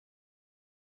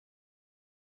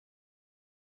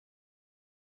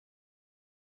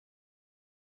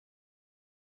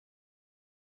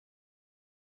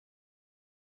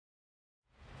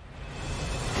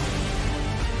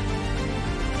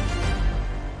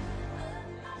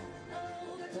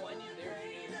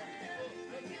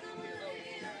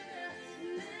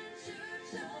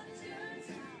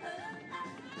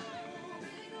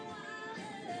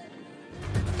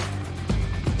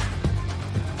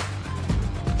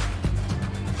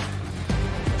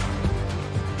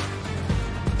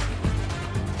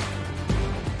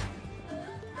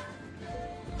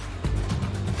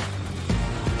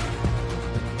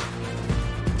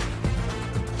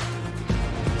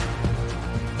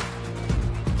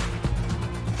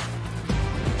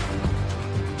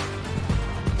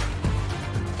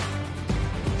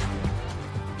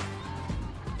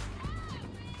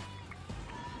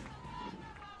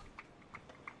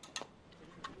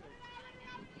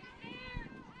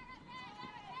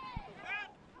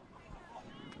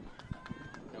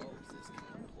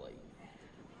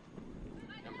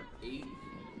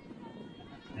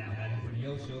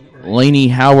Laney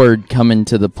Howard coming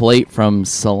to the plate from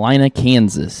Salina,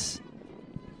 Kansas.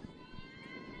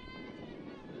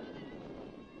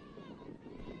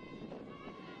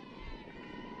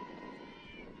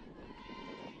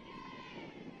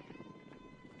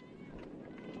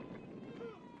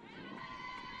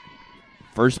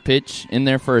 First pitch in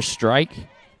there for a strike.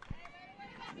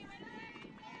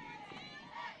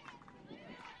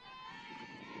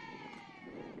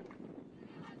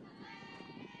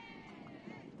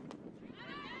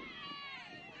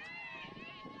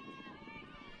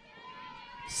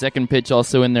 Second pitch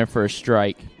also in there for a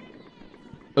strike.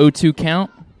 0-2 count.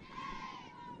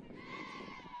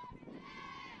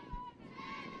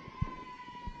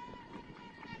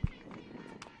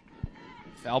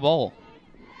 Foul ball.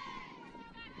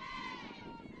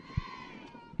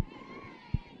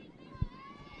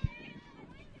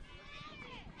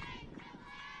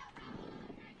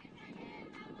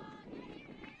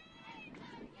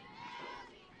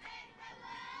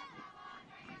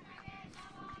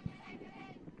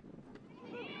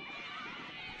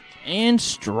 And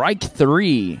strike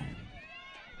three.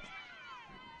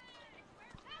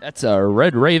 That's a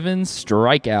Red Ravens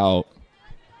strikeout.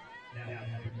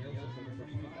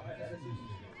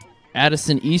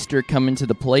 Addison Easter coming to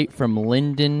the plate from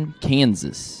Linden,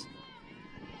 Kansas.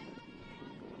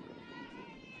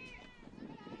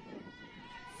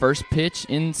 First pitch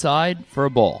inside for a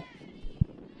ball.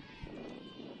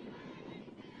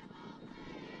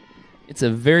 It's a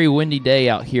very windy day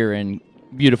out here in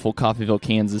beautiful Coffeyville,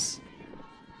 Kansas.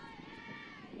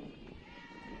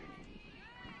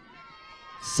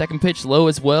 Second pitch low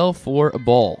as well for a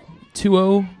ball.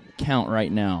 2-0 count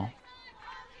right now.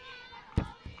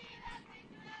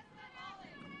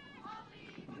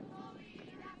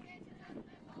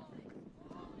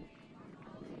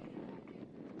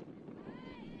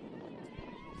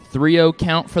 Three-0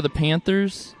 count for the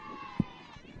Panthers.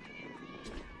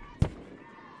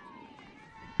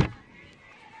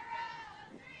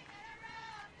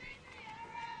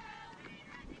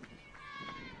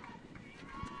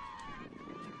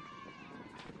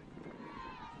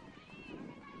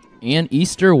 And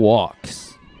Easter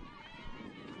walks.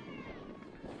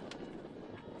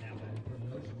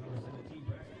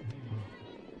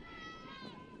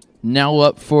 Now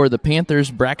up for the Panthers,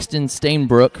 Braxton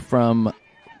Stainbrook from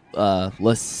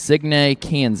LaSigne,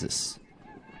 Kansas.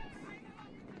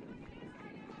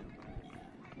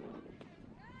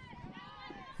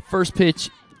 First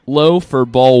pitch low for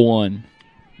ball one.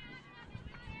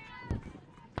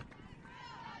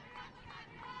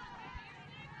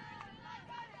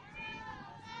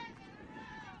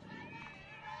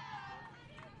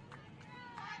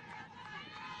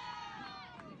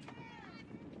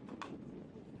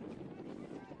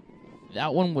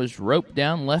 That one was roped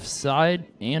down left side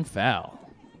and foul.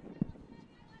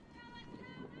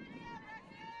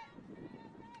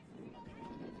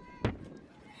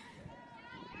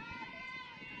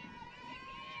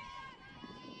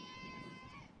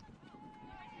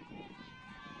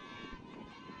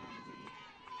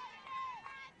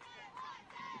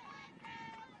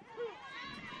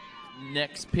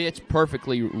 Next pitch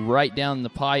perfectly right down the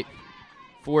pipe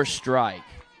for strike.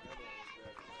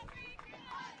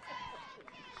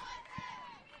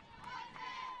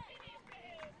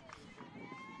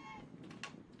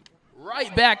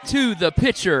 Right back to the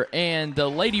pitcher, and the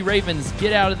Lady Ravens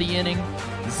get out of the inning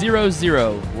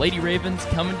 0-0. Lady Ravens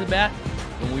coming to bat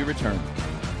when we return.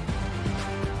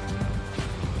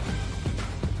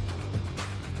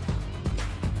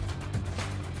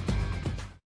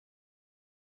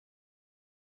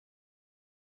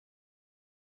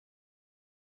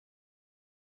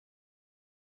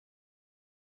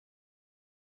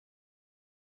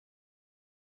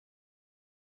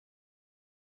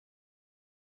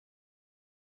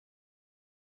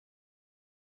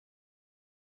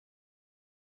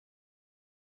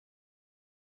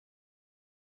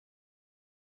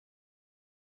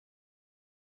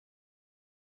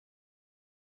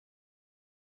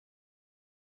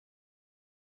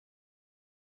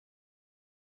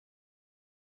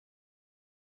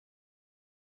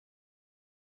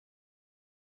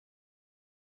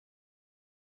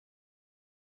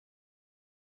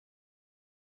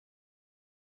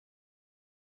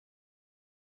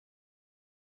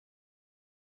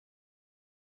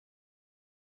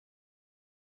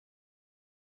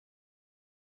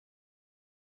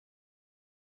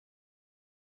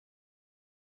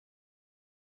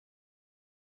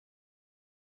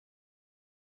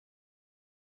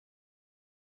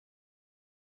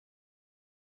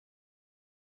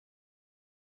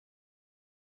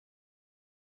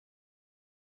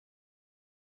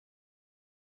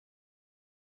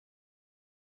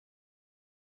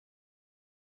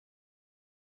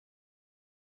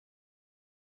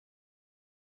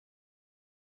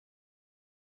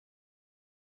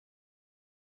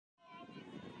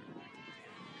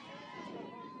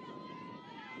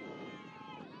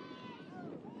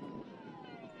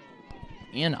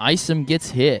 And Isom gets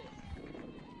hit.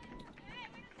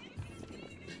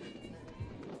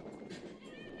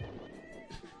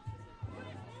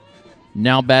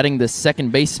 Now batting the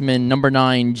second baseman, number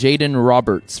 9, Jaden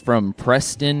Roberts from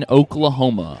Preston,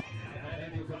 Oklahoma.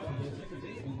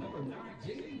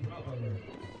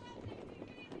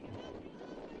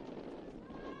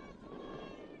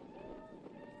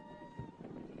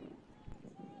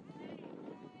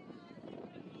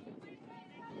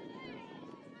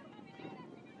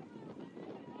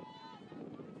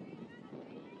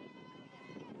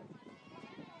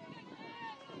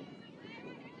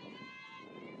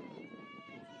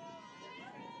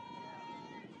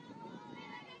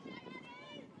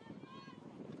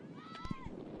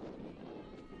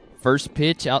 First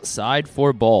pitch outside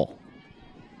for ball.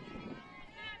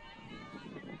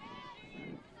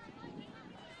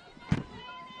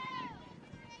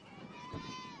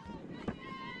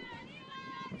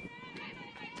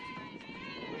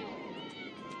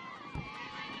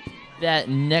 That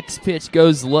next pitch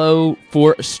goes low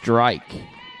for a strike.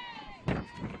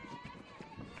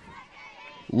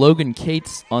 Logan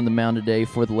Cates on the mound today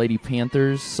for the Lady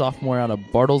Panthers, sophomore out of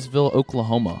Bartlesville,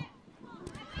 Oklahoma.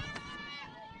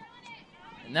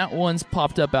 And that one's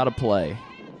popped up out of play.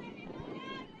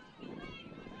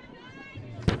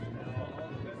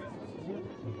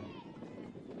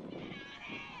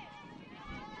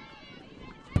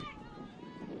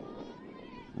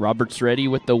 Roberts ready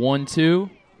with the 1-2.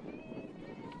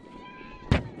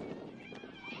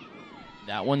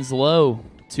 That one's low.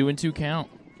 2-2 count.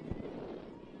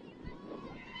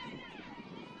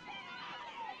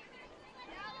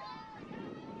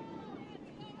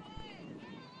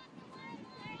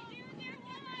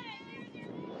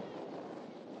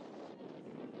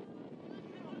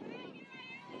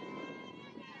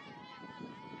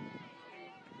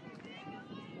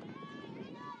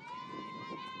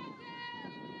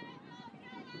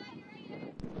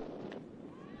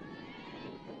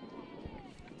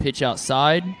 Pitch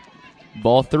outside.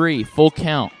 Ball 3. Full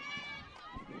count.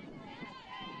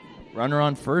 Runner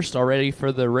on first already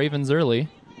for the Ravens early.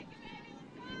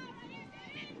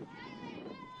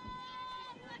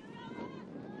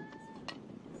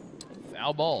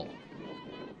 Foul ball.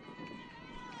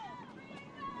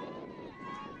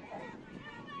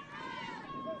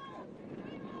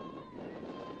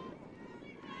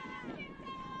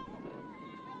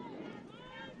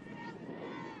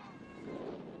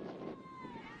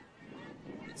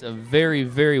 It's a very,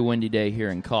 very windy day here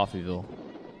in Coffeyville.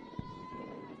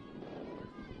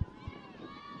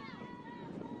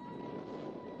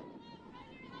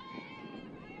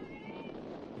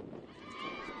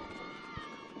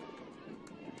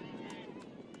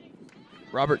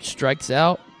 Robert strikes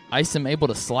out. Isom able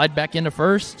to slide back into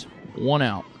first. 1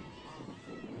 out.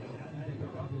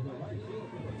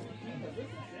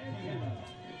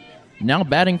 Now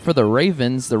batting for the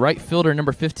Ravens, the right fielder,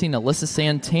 number 15, Alyssa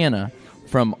Santana,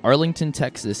 from Arlington,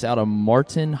 Texas, out of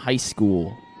Martin High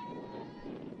School.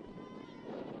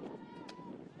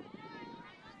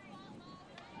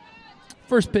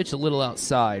 First pitch a little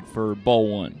outside for ball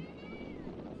 1.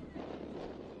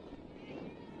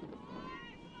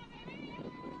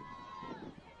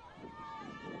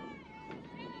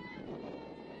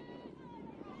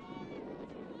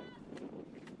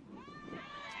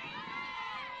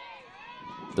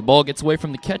 The ball gets away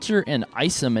from the catcher, and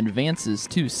Isom advances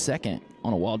to second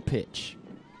on a wild pitch.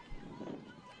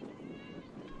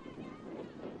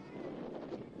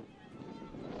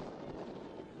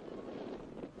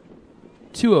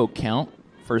 Two-0 count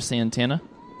for Santana.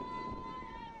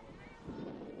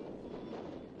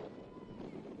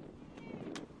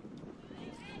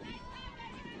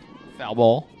 Foul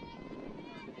ball.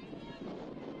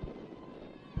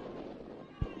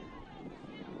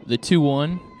 The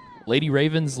 2-1. Lady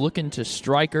Ravens looking to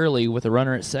strike early with a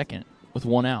runner at second with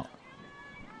 1 out.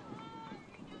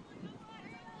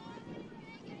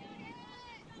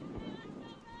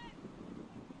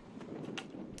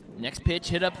 Next pitch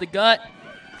hit up the gut,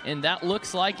 and that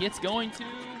looks like it's going to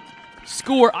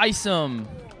score. Isom.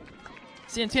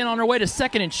 Santana on her way to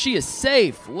second, and she is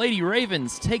safe. Lady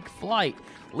Ravens take flight,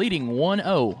 leading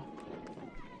 1-0.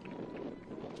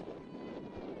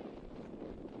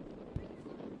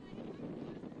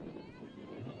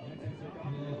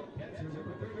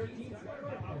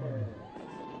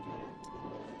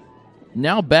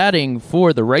 Now batting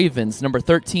for the Ravens, number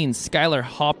 13, Skylar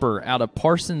Hopper out of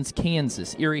Parsons,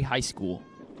 Kansas, Erie High School.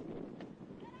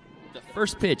 The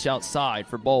first pitch outside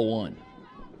for ball 1.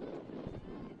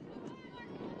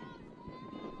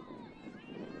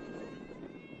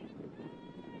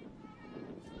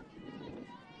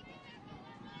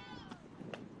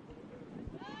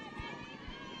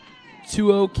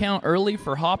 2-0 count early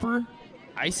for Hopper.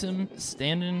 Isom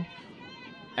standing.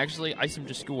 Actually, Isom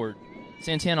just scored.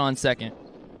 Santana on second.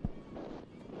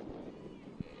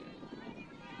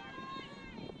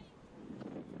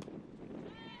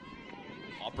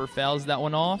 Hopper fouls that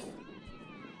one off.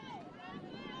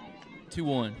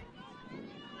 2-1.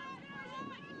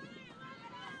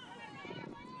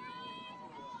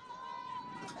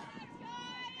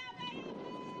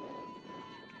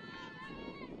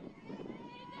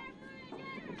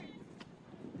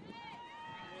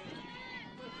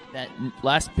 That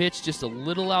last pitch just a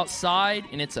little outside,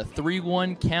 and it's a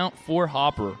 3-1 count for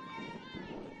Hopper.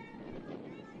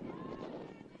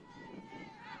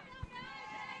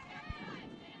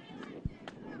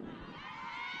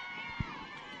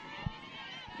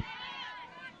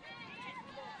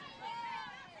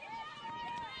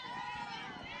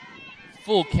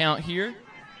 Full count here.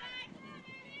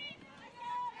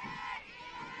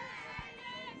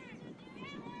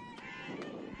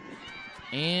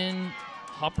 And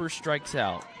Hopper strikes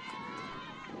out.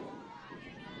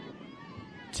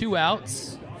 2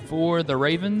 outs for the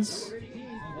Ravens.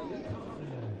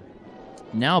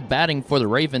 Now batting for the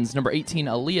Ravens, number 18,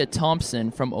 Aaliyah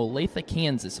Thompson from Olathe,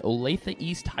 Kansas, Olathe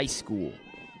East High School.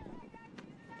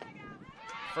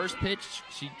 First pitch,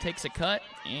 she takes a cut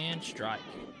and strike.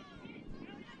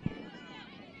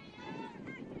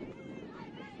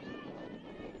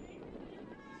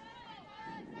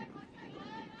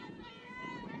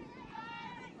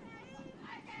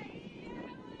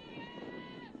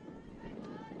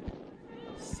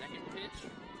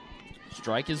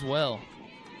 Strike as well.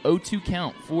 0-2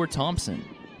 count for Thompson.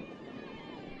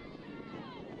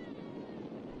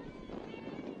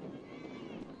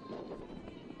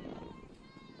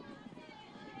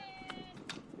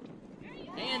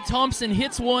 And Thompson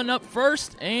hits one up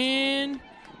first, and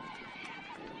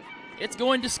it's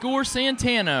going to score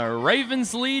Santana.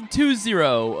 Ravens lead 2-0.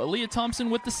 Aaliyah Thompson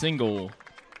with the single.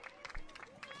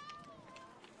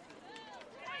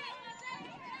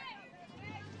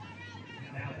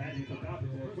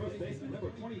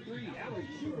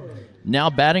 Now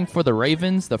batting for the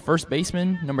Ravens, the first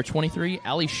baseman, number 23,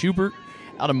 Allie Schubert,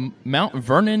 out of Mount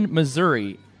Vernon,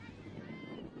 Missouri.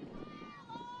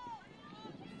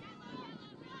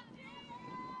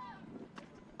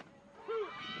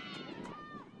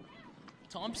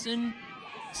 Thompson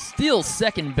steals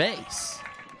second base.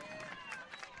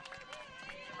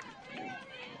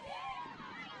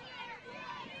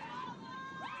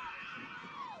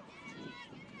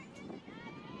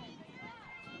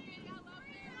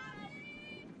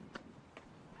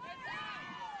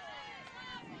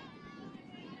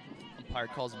 Umpire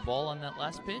calls a ball on that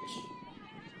last pitch.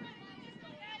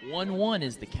 1-1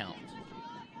 is the count.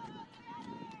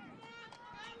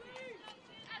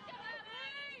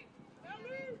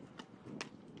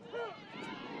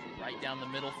 Right down the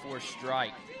middle for a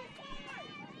strike.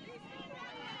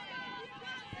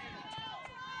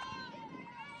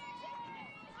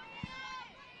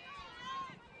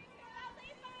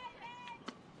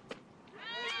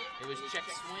 It was check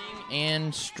swing,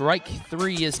 and strike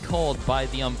 3 is called by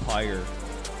the umpire.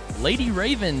 Lady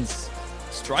Ravens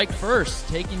strike first,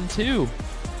 taking 2.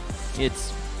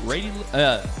 It's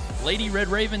Lady Red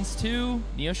Ravens 2,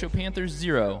 Neosho Panthers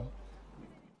 0.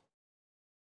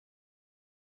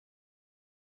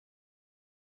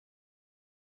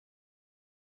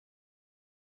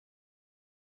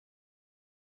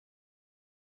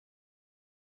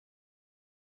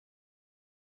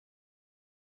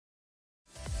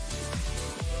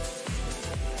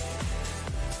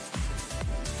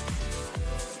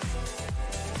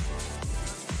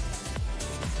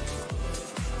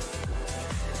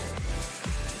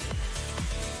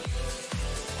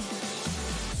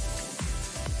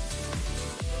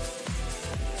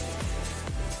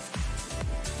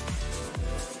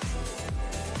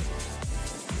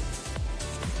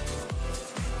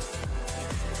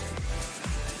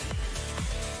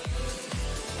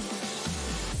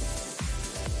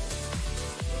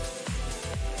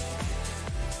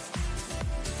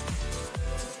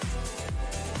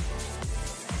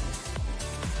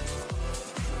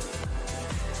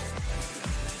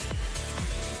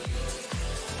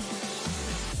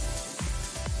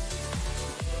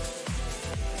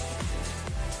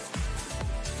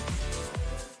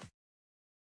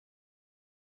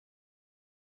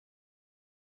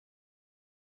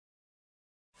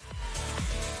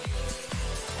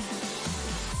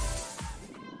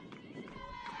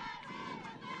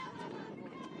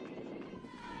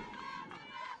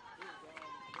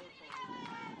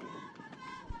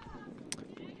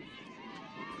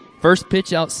 First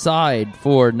pitch outside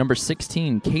for number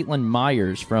 16, Caitlin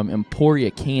Myers from Emporia,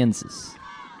 Kansas.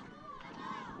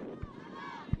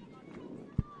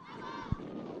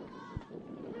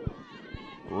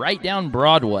 right down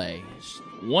Broadway.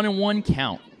 1-1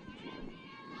 count.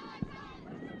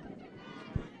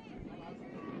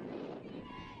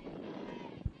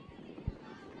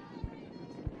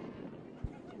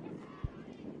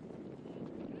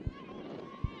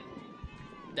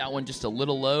 That one just a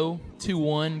little low.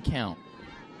 2-1 count.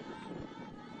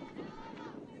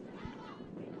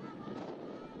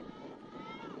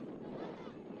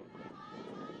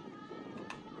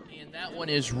 And that one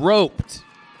is roped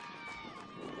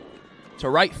to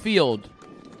right field.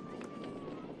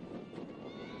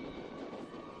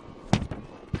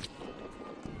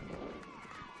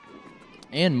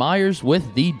 And Myers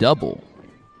with the double.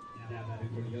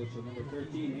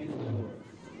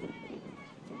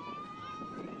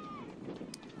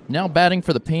 Now batting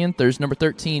for the Panthers, number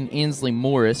 13, Ansley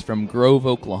Morris from Grove,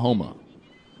 Oklahoma.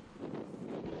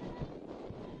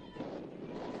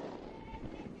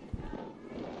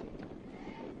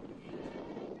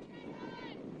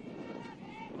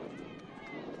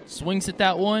 Swings at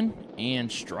that one, and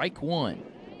strike one.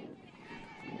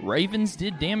 Ravens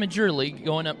did damage early,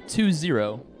 going up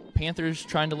 2-0. Panthers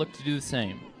trying to look to do the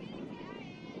same.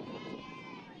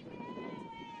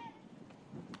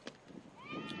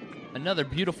 Another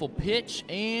beautiful pitch,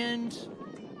 and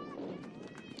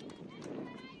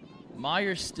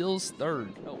Myers stills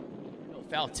third. Oh, no,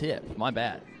 foul tip. My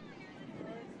bad.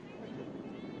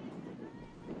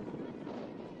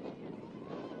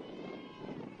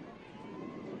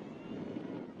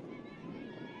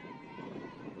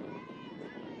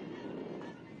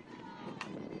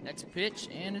 Next pitch,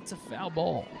 and it's a foul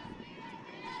ball.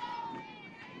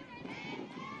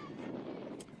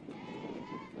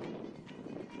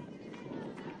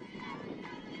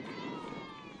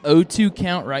 (0-2)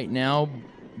 count right now.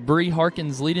 Bree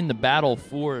Harkins leading the battle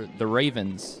for the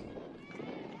Ravens.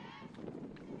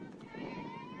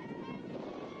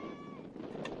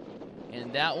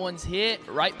 And that one's hit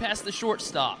right past the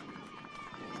shortstop.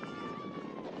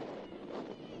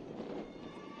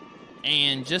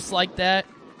 And just like that,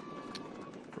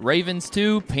 Ravens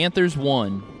 2, Panthers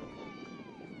 1.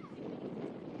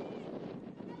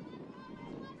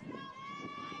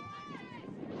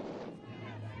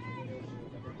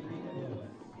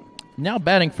 Now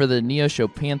batting for the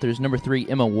Neosho Panthers, number 3,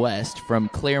 Emma West from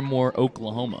Claremore,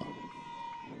 Oklahoma.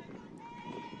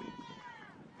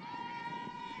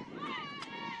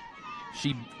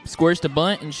 She squares to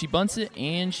bunt, and she bunts it,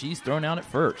 and she's thrown out at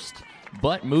first.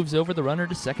 But moves over the runner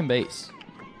to second base.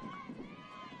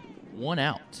 1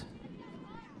 out.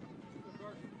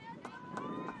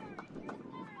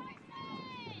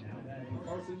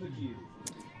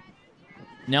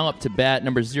 Now up to bat,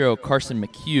 number 0, Carson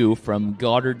McHugh from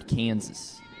Goddard,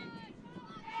 Kansas.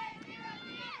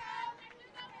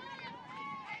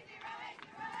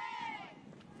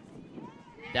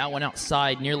 That one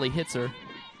outside nearly hits her.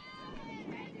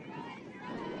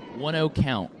 1-0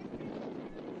 count.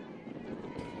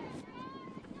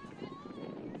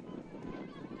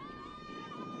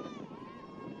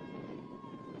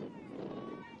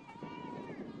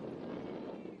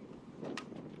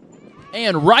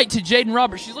 And right to Jaden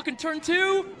Roberts. She's looking turn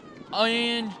 2.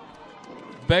 And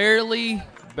barely,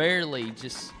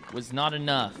 just was not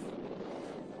enough.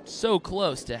 So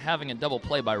close to having a double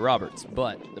play by Roberts,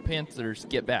 but the Panthers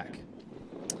get back.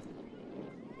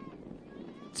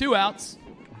 2 outs.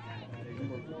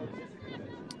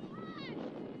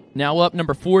 Now up,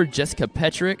 number 4, Jessica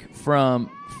Petrick from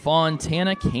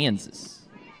Fontana, Kansas.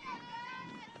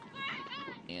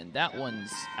 And that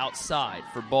one's outside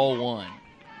for ball 1.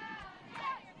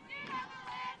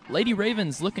 Lady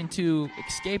Ravens looking to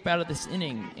escape out of this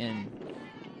inning and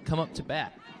come up to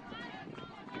bat.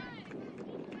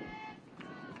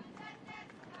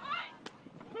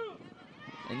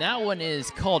 And that one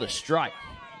is called a strike.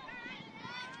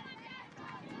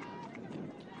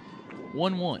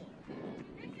 1-1.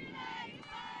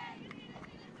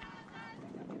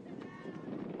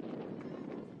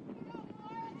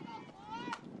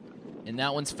 And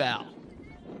that one's foul.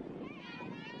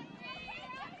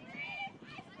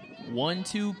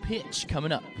 1-2 pitch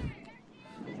coming up.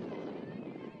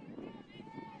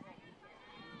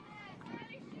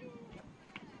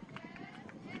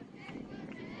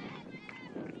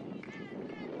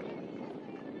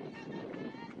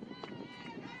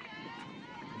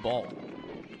 Ball.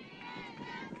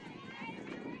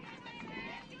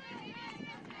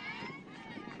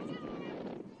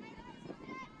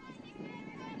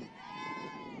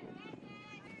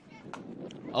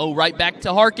 Oh, right back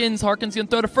to Harkins. Harkins going to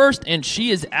throw to first, and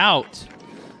she is out.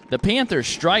 The Panthers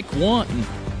strike 1,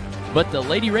 but the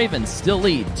Lady Ravens still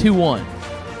lead 2-1.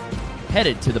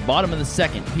 Headed to the bottom of the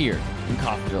second here in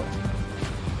Coffeyville.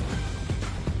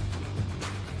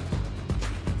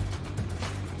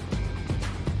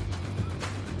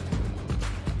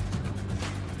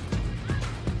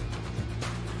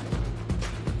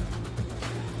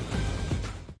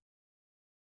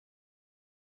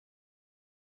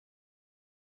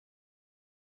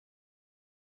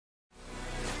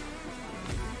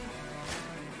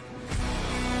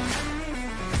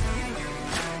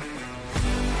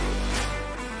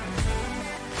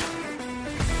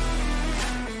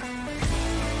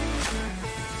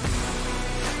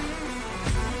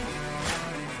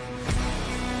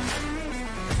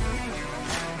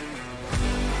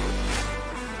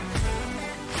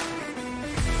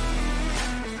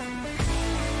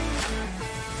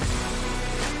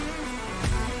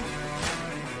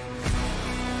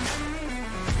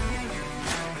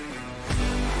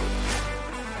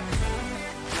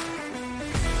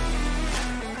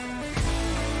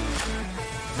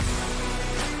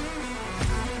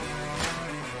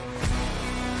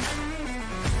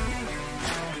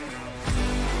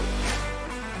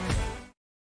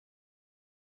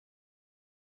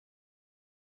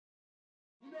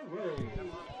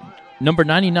 Number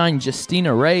 99,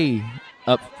 Justina Ray,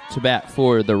 up to bat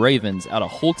for the Ravens out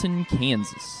of Holton,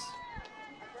 Kansas.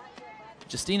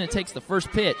 Justina takes the first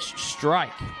pitch, strike.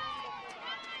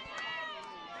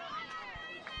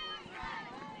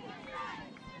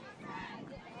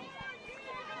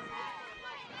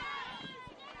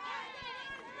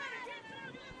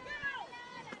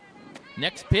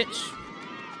 Next pitch,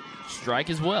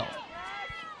 strike as well.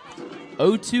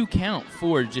 0-2 count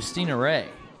for Justina Ray.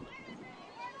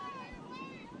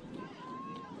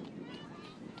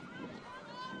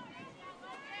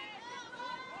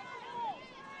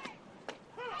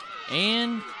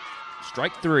 And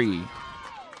strike 3.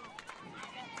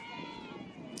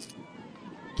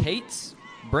 Kate's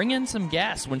bringing some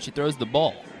gas when she throws the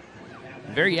ball.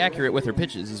 Very accurate with her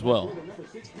pitches as well.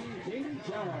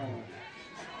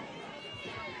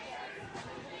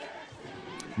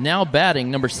 Now batting,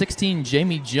 number 16,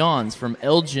 Jamie Johns from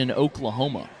Elgin,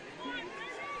 Oklahoma.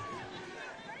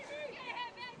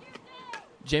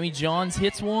 Jamie Johns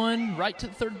hits one right to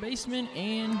the third baseman,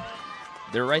 and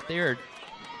they're right there.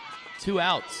 2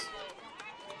 outs.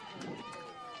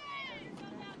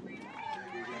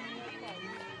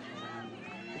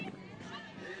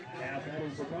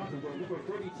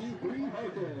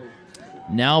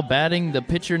 Now batting the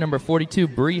pitcher, number 42,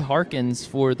 Bree Harkins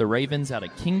for the Ravens out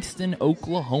of Kingston,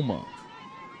 Oklahoma.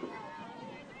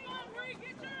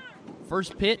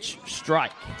 First pitch,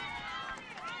 strike.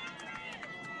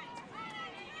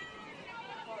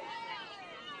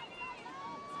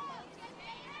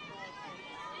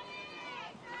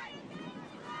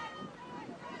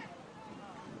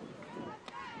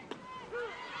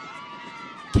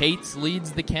 Cates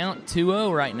leads the count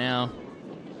 2-0 right now.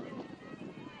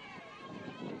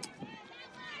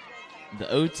 The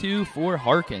 0-2 for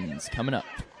Harkins coming up.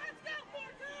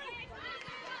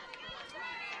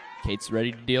 Cates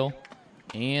ready to deal.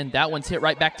 And that one's hit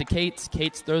right back to Cates.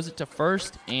 Cates throws it to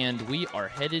first, and we are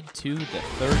headed to the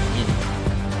third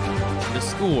inning. The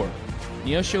score,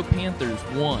 Neosho Panthers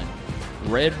 1,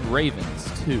 Red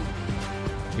Ravens 2.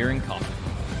 Here in Coffee.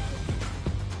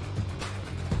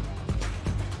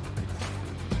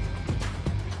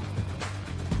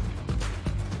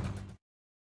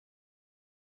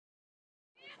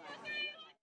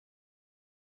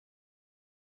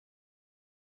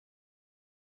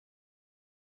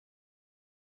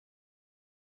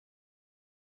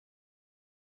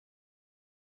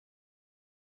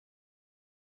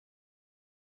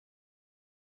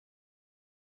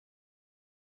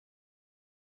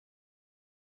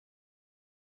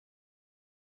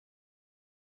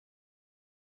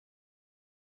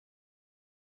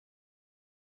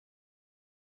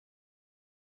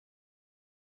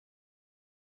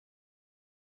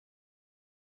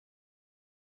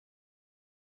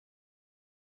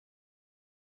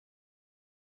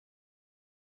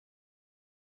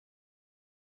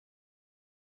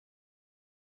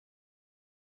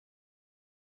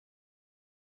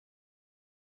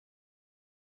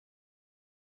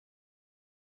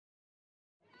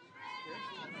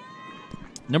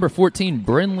 Number 14,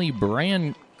 Brinley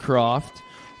Brancroft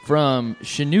from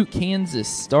Chinook, Kansas,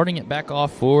 starting it back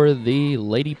off for the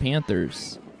Lady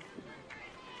Panthers.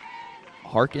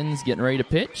 Harkins getting ready to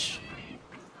pitch.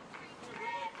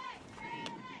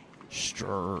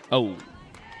 Oh,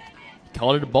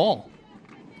 called it a ball.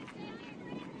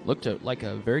 Looked like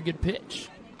a very good pitch.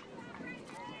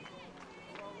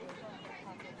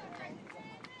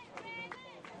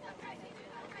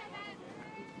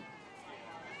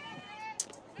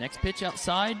 Next pitch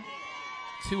outside,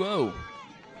 2-0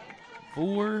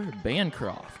 for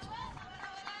Bancroft.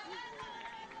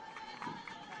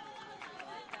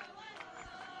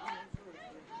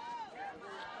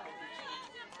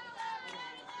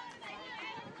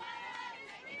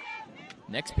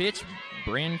 Next pitch,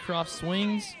 Bancroft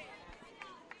swings,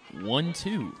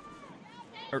 1-2.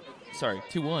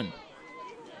 2-1.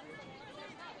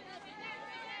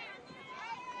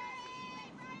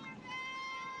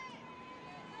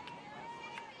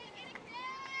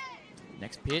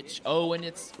 Next pitch, and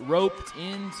it's roped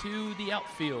into the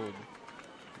outfield.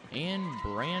 And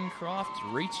Bancroft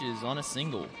reaches on a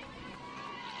single.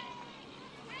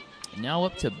 Now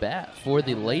up to bat for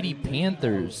the Lady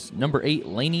Panthers, number 8,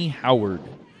 Lainey Howard.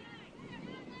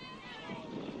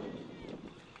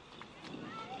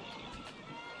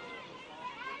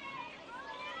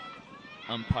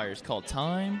 Umpires call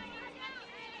time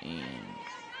and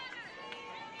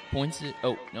points it.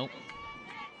 Oh, nope.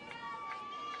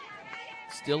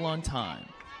 Still on time.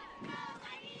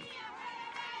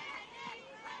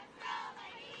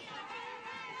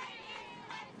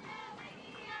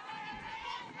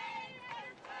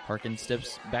 Harkins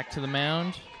steps back to the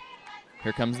mound.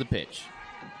 Here comes the pitch.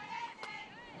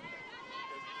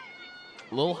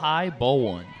 A little high, ball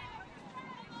one.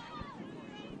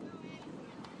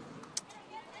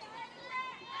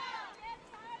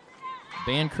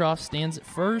 Bancroft stands at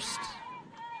first.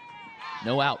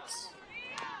 No outs.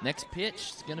 Next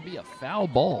pitch is going to be a foul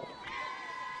ball.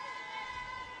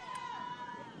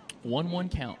 1-1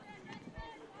 count.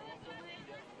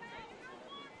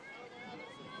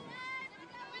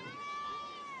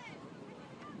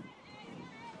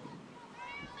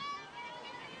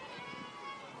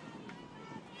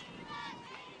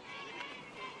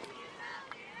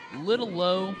 Little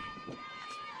low.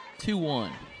 2-1.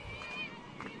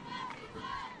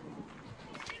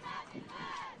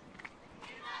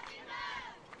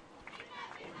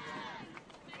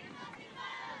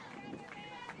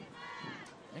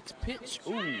 Next pitch,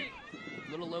 ooh,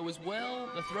 little low as well.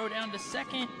 The throw down to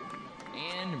second,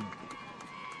 and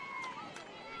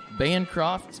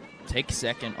Bancroft takes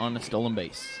second on the stolen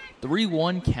base.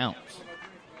 3-1 count.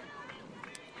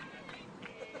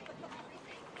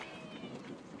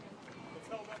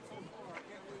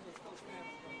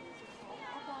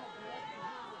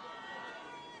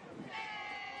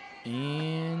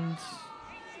 And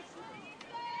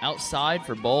outside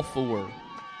for ball four.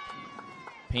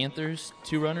 Panthers,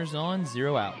 2 runners on,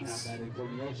 0 outs.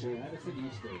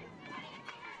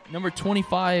 Number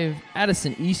 25,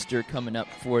 Addison Easter, coming up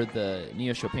for the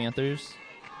Neosho Panthers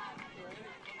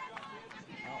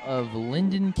of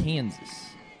Linden,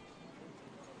 Kansas.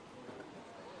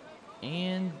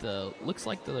 And looks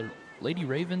like the Lady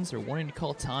Ravens are wanting to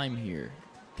call time here.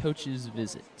 Coach's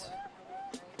visit.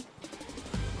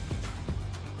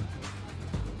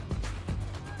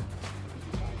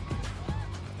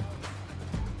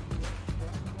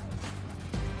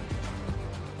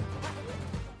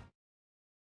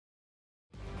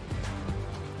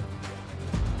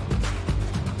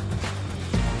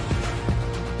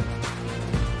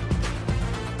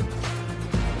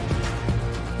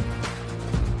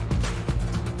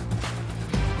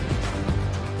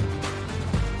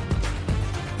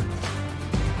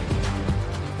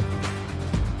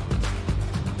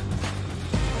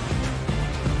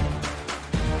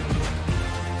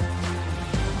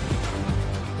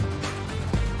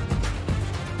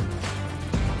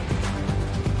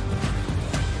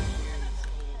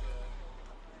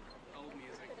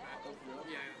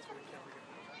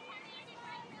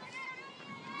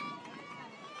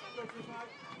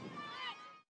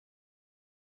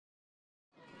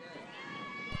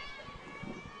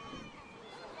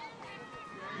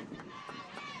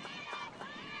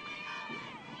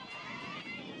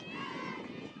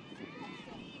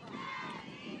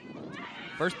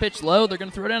 First pitch low, they're going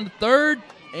to throw it down to third,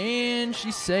 and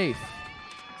she's safe.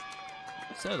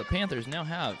 So the Panthers now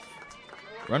have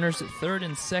runners at third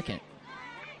and second.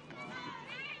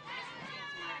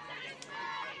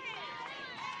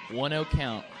 1-0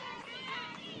 count.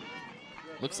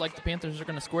 Looks like the Panthers are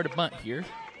going to score to bunt here.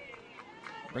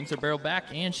 Brings her barrel back,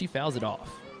 and she fouls it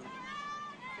off.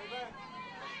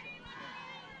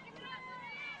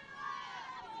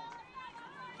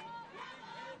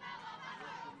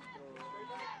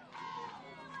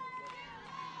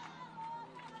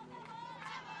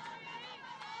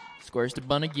 Squares to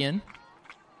bunt again.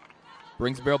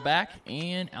 Brings the barrel back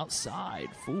and outside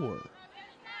for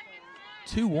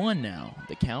 2-1 now,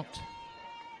 the count.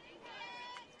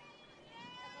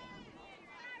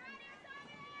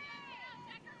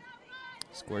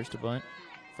 Squares to bunt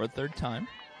for the third time.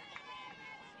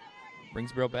 Brings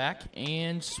the barrel back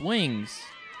and swings.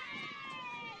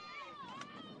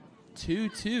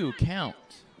 2-2 count.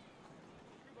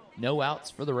 No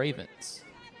outs for the Ravens.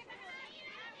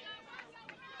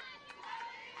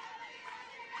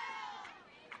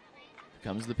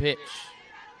 Comes the pitch.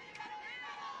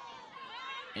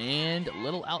 And a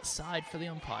little outside for the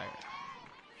umpire.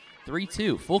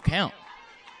 3-2, full count.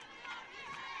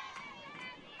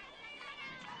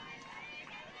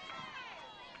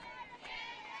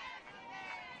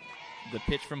 The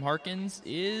pitch from Harkins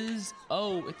is,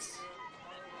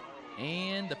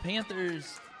 and the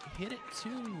Panthers hit it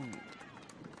to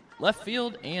left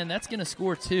field, and that's going to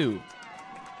score 2.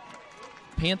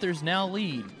 Panthers now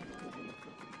lead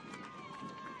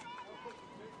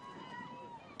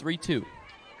 3-2.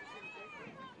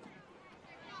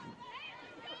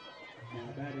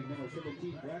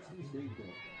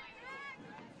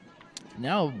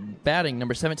 Now batting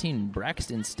number 17,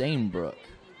 Braxton Stainbrook.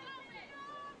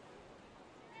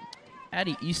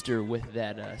 Addie Easter with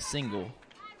that single,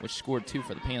 which scored 2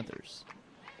 for the Panthers.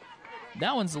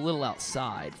 That one's a little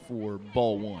outside for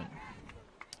ball 1.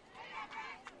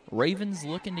 Ravens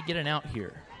looking to get an out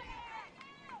here.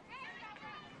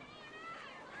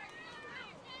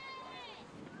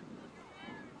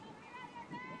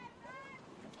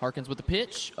 Harkins with the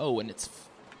pitch. Oh, and it's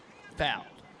fouled.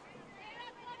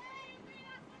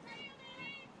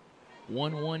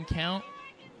 1-1 count.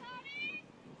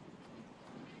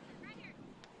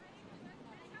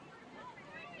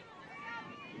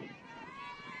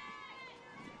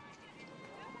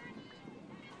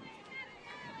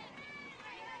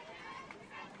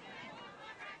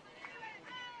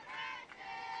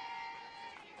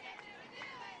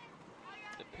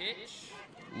 The pitch,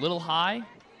 little high.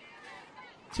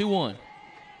 2-1.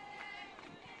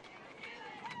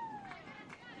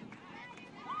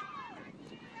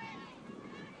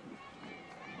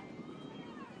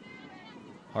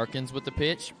 Harkins with the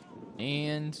pitch,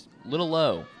 and little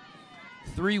low.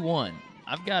 3-1.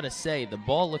 I've got to say, the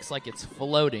ball looks like it's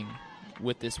floating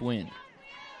with this wind.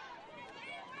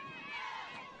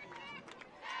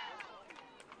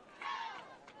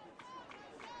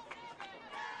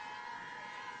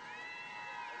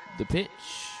 The pitch,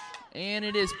 and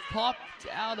it is popped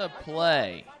out of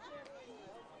play.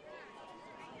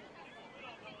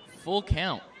 Full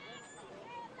count.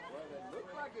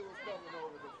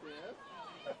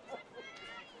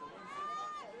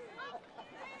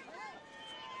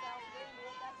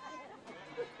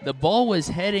 The ball was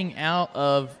heading out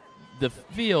of the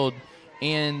field,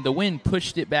 and the wind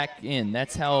pushed it back in.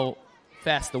 That's how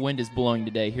fast the wind is blowing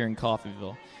today here in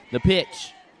Coffeyville. The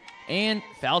pitch, and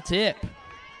foul tip.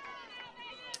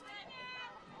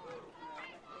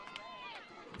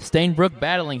 Stainbrook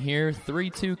battling here,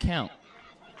 3-2 count.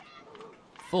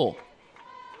 Full.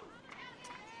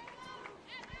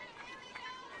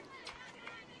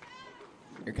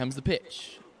 Here comes the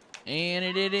pitch, and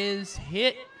it is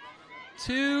hit.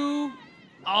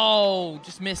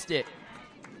 Just missed it.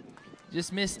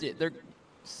 Just missed it. They're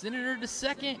sending her to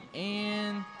second,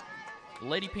 and the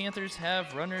Lady Panthers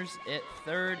have runners at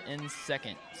third and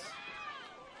second.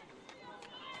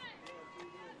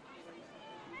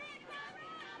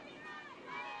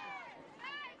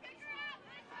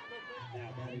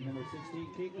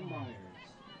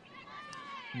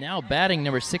 Now batting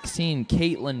number 16,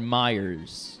 Caitlin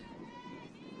Myers.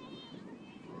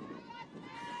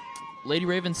 Lady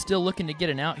Ravens still looking to get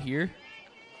an out here.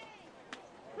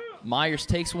 Myers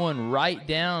takes one right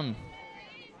down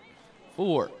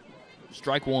for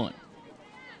strike one.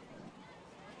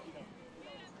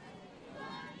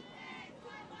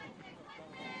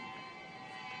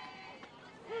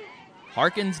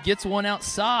 Harkins gets one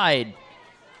outside.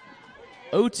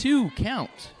 0-2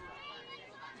 count.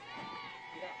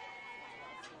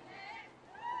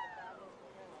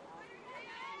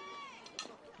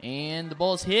 And the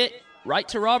ball's hit right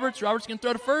to Roberts. Roberts going to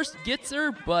throw to first. Gets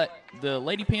her, but the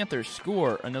Lady Panthers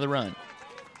score another run.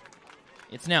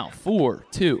 It's now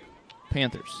 4-2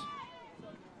 Panthers.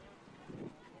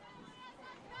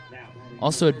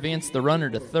 Also advanced the runner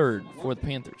to third for the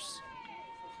Panthers.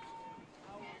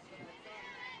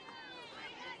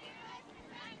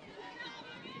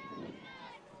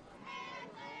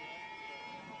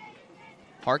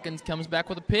 Harkins comes back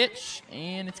with a pitch,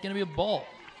 and it's going to be a ball.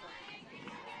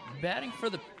 Batting for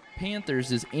the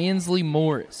Panthers is Ansley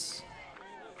Morris.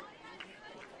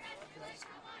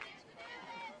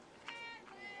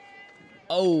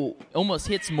 Oh, almost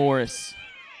hits Morris.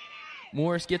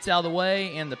 Morris gets out of the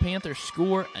way, and the Panthers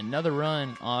score another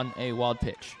run on a wild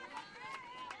pitch.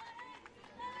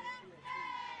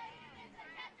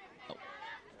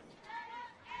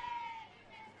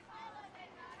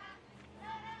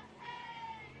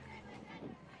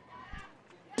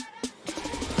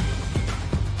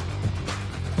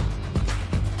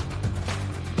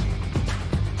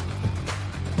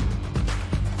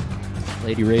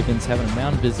 Lady Ravens having a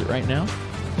mound visit right now.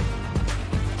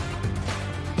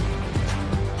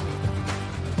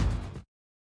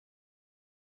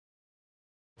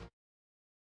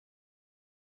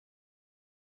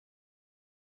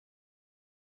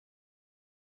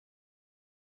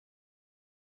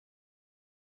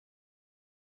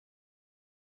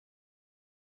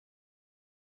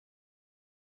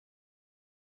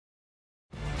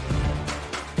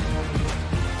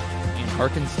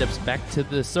 Harkins steps back to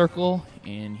the circle,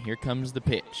 and here comes the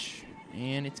pitch.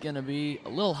 And it's going to be a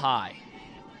little high.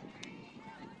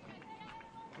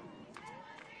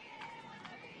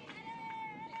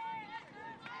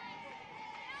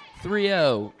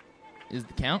 "3-0 is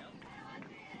the count.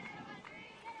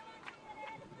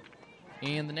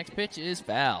 And the next pitch is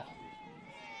foul.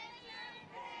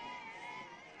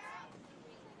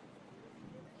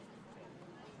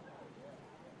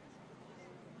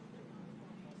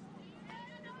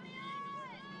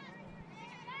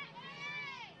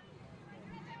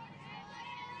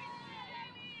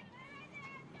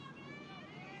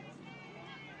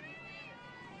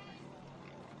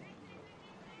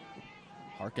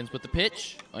 Harkins with the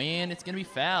pitch, and it's going to be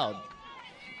fouled.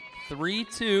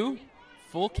 3-2,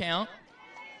 full count.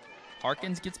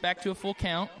 Harkins gets back to a full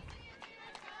count.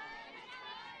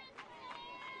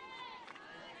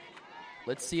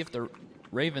 Let's see if the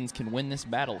Ravens can win this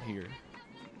battle here.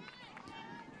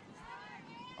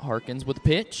 Harkins with the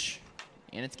pitch,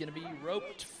 and it's going to be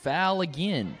roped foul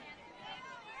again.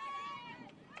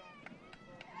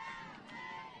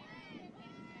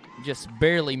 Just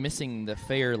barely missing the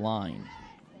fair line.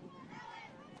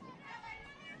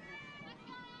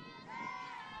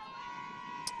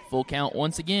 Full count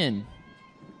once again.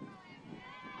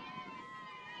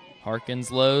 Harkins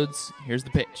loads. Here's the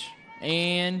pitch.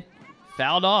 And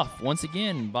fouled off once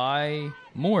again by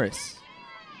Morris.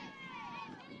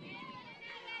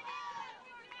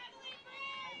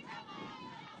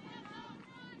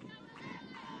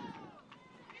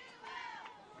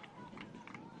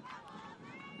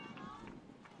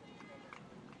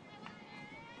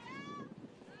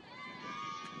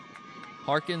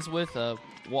 Harkins with a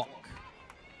walk.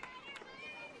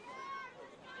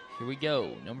 Here we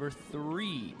go. Number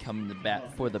 3 coming to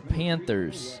bat for the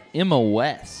Panthers, Emma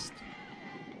West.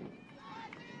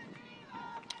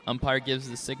 Umpire gives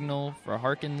the signal for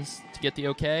Harkins to get the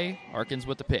okay. Harkins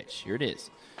with the pitch. Here it is.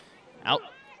 Out.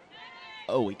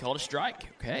 Oh, he called a strike.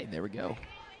 Okay, there we go.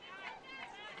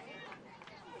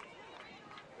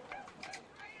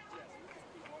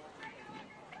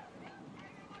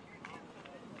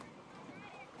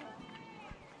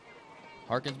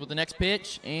 Harkins with the next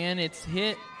pitch, and it's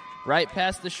hit right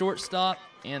past the shortstop,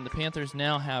 and the Panthers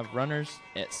now have runners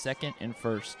at second and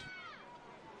first.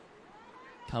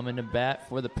 Coming to bat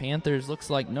for the Panthers looks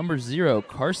like number 0,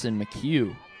 Carson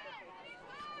McHugh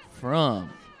from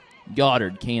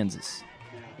Goddard, Kansas.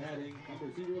 Now batting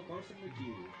number 0, Carson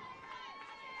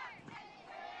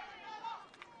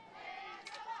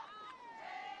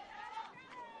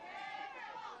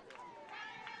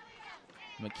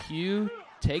McHugh. McHugh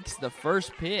takes the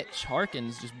first pitch.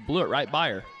 Harkins just blew it right by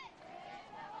her.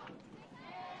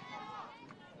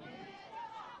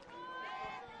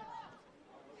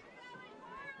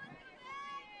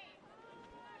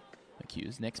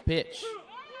 McHugh's next pitch.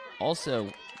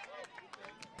 Also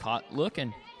caught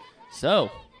looking.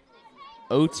 So,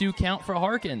 0-2 count for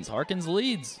Harkins. Harkins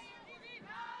leads.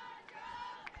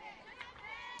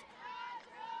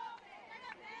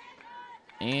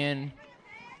 And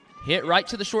hit right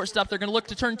to the shortstop. They're going to look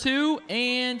to turn 2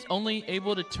 and only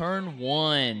able to turn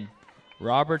 1.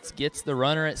 Roberts gets the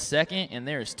runner at second, and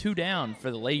there's 2 down for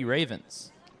the Lady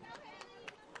Ravens.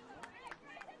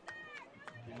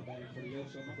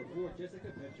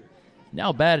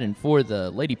 Now batting for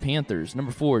the Lady Panthers,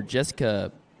 number 4,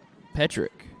 Jessica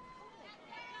Petrick.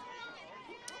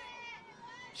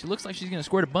 She looks like she's going to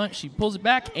squirt a bunt. She pulls it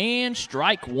back, and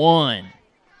strike 1.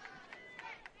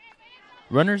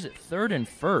 Runners at third and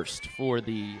first for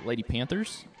the Lady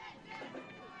Panthers.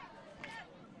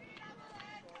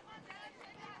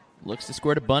 Looks to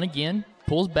squirt a bunt again,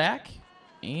 pulls back,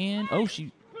 and oh,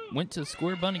 she went to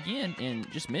square bunt again and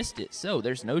just missed it. So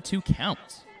there's no 2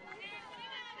 count.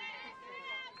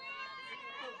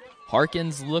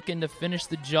 Harkins looking to finish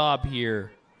the job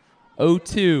here.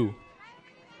 0-2.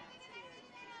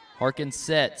 Harkins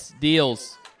sets,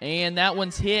 deals, and that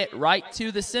one's hit right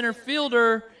to the center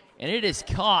fielder, and it is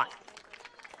caught.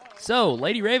 So,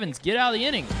 Lady Ravens get out of the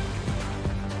inning.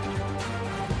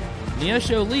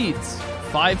 Neosho leads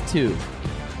 5-2.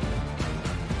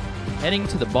 Heading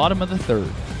to the bottom of the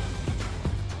 3rd.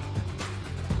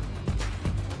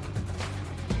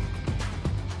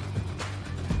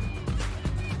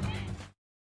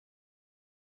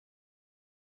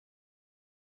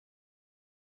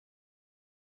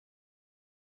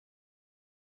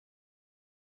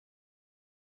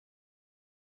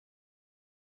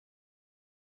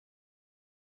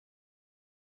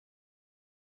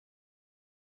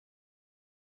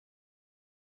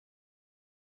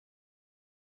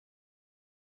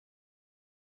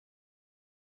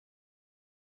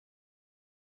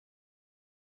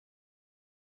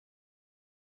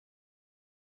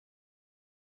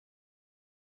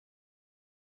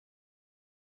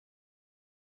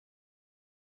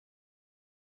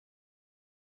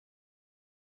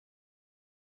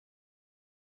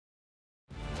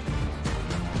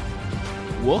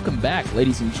 Welcome back,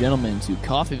 ladies and gentlemen, to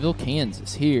Coffeyville,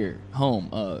 Kansas, here, home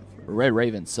of Red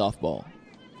Ravens softball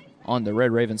on the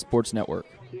Red Raven Sports Network.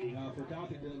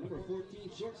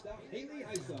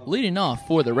 Leading off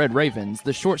for the Red Ravens,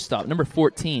 the shortstop, number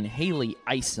 14, Haley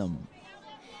Isom.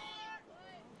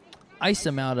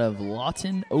 Isom out of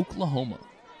Lawton, Oklahoma.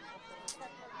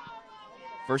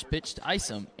 First pitch to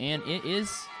Isom, and it is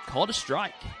called a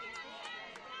strike.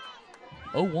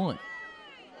 0-1.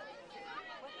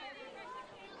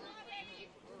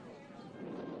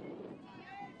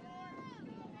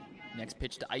 Next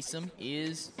pitch to Isom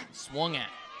is swung at.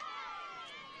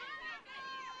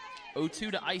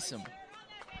 0-2 to Isom.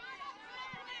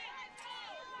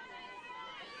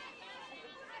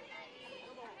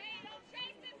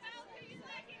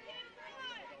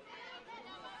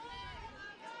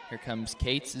 Here comes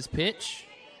Kate's pitch.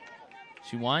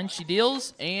 She winds, she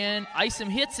deals, and Isom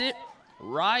hits it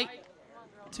right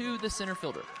to the center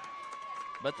fielder.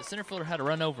 But the center fielder had to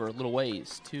run over a little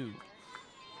ways to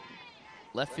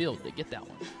left field to get that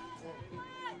one.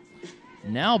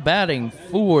 Now batting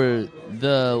for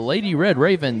the Lady Red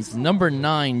Ravens, number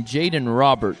 9, Jaden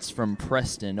Roberts from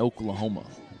Preston, Oklahoma.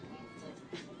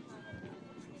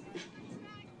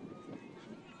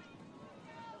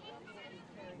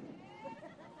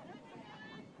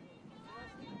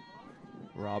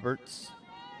 Roberts,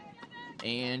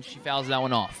 and she fouls that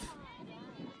one off.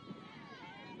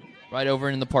 Right over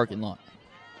in the parking lot.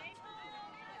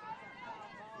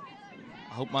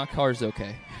 I hope my car's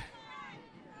okay.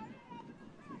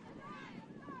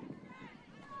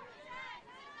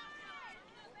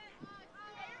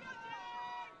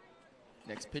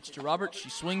 Next pitch to Roberts. She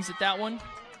swings at that one.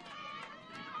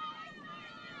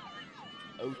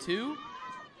 0-2.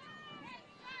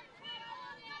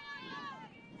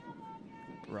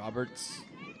 Roberts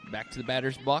back to the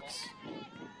batter's box.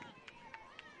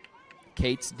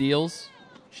 Cates deals.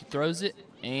 She throws it,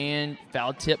 and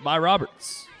foul tip by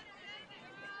Roberts.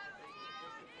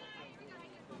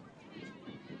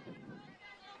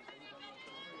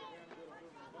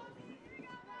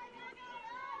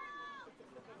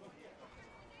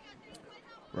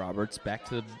 Roberts back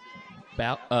to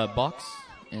the box,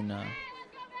 and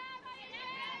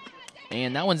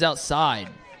that one's outside.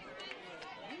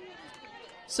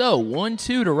 So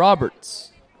 1-2 to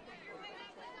Roberts.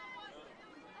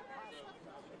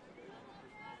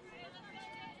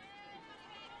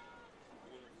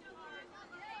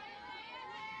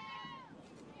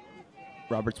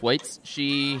 Roberts waits.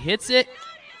 She hits it,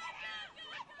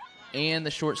 and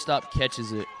the shortstop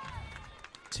catches it.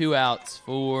 2 outs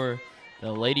for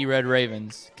the Lady Red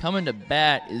Ravens. Coming to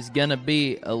bat is going to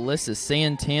be Alyssa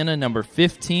Santana, number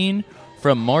 15,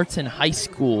 from Martin High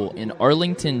School in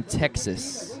Arlington,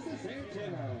 Texas.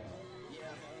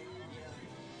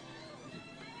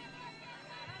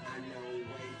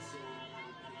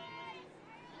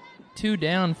 Two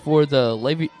down for the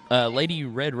Lady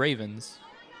Red Ravens.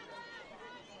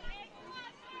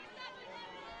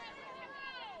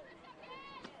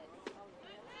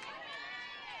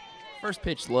 First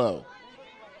pitch low.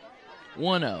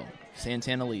 1-0.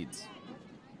 Santana leads.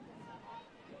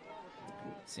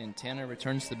 Santana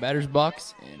returns to the batter's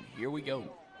box, and here we go.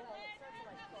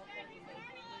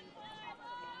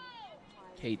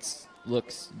 Cates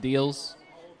looks, deals,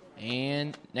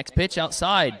 and next pitch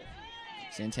outside.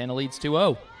 Santana leads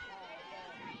 2-0.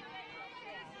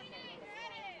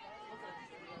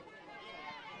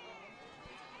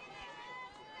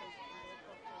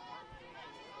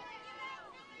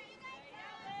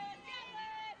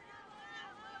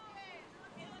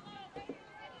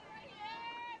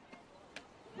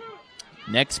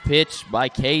 Next pitch by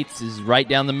Cates is right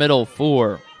down the middle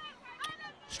for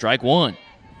strike one.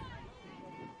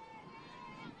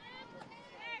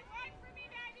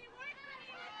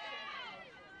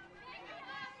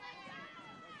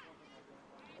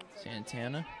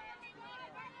 Santana.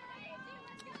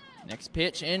 Next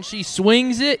pitch, and she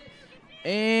swings it,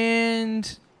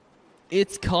 and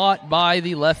it's caught by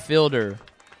the left fielder.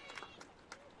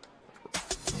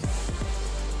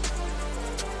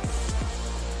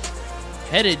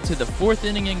 Headed to the 4th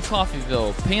inning in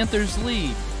Coffeyville. Panthers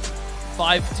lead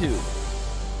 5-2.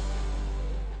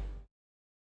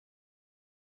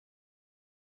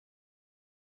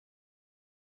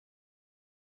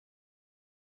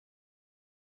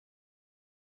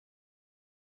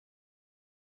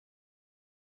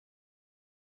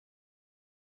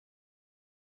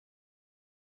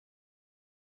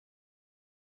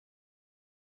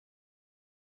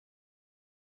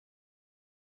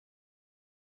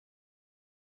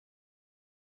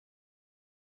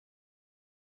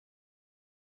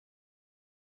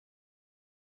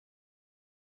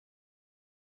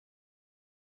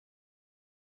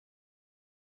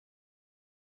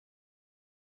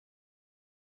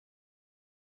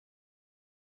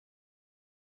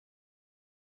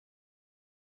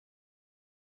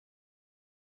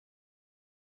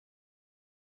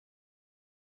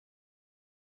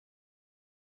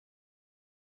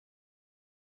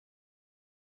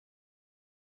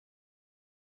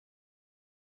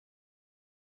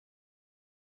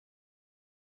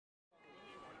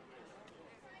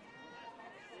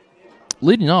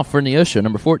 Leading off for Neosho,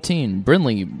 number 14,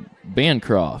 Brinley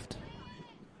Bancroft.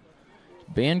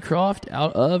 Bancroft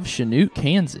out of Chanute,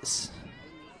 Kansas,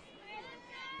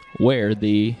 where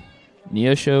the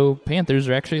Neosho Panthers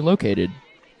are actually located.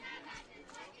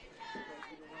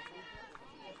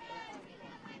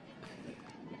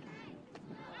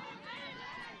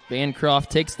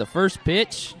 Bancroft takes the first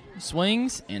pitch,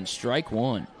 swings, and strike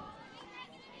one.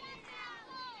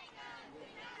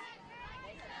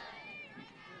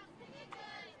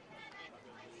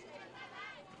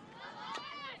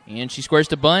 And she squares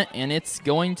to bunt, and it's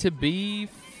going to be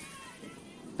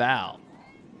foul.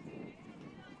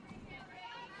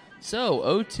 So,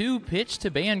 0-2 pitch to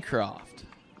Bancroft.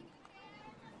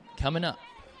 Coming up.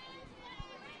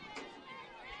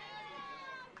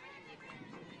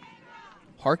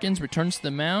 Harkins returns to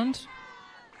the mound.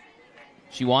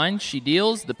 She winds, she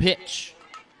deals, the pitch.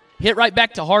 Hit right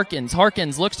back to Harkins.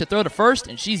 Harkins looks to throw to first,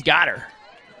 and she's got her.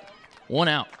 One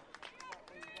out.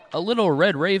 A little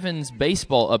Red Ravens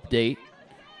baseball update.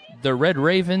 The Red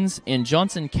Ravens in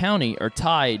Johnson County are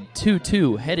tied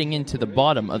 2-2 heading into the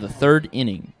bottom of the third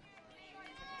inning.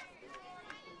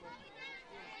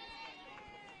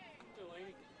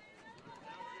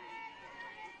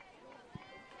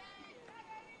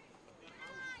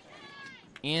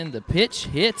 And the pitch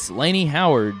hits Lainey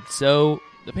Howard. So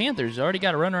the Panthers already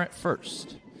got a runner at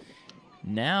first.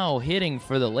 Now hitting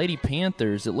for the Lady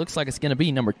Panthers, it looks like it's going to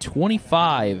be number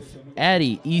 25,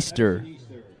 Addie Easter.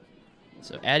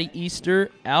 So Addie Easter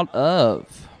out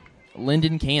of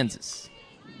Linden, Kansas.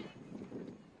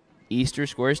 Easter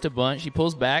squares to bunt. She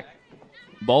pulls back.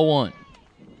 Ball one.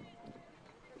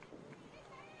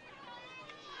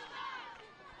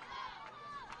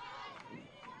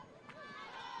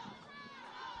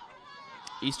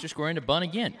 Easter scoring to bunt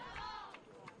again.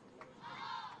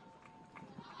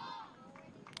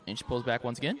 And she pulls back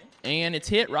once again. And it's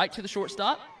hit right to the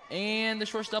shortstop. And the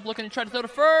shortstop looking to try to throw to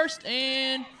first.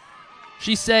 And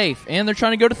she's safe. And they're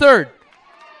trying to go to third.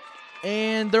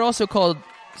 And they're also called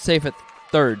safe at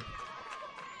third.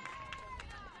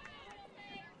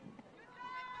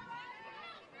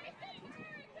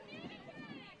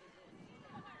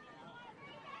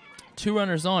 Two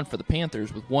runners on for the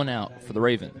Panthers with one out for the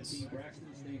Ravens.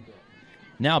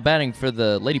 Now batting for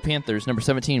the Lady Panthers, number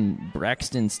 17,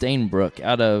 Braxton Stainbrook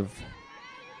out of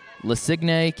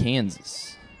LaSigne,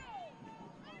 Kansas.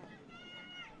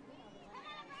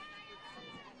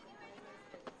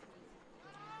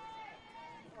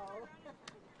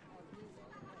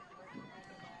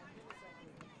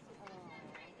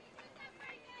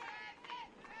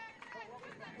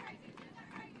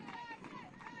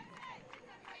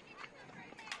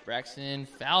 Braxton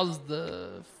fouls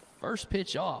the first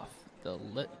pitch off the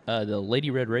Lady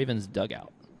Red Ravens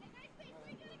dugout.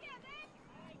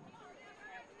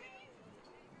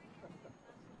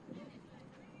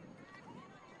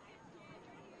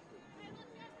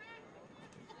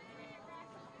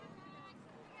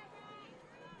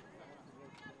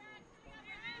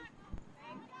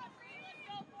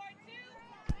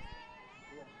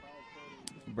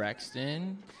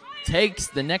 Braxton takes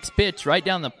the next pitch right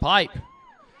down the pipe.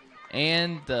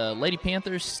 And the Lady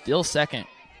Panthers still second.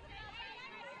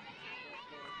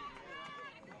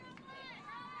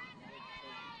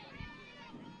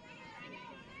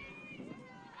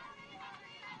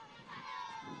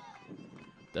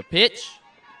 The pitch,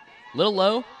 a little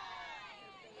low.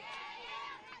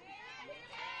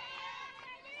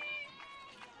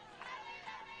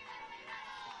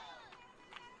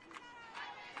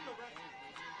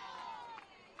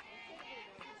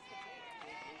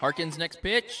 Harkins' next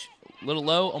pitch, a little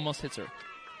low, almost hits her.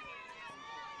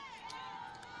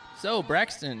 So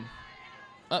Braxton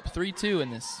up 3-2 in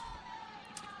this.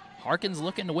 Harkins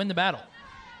looking to win the battle.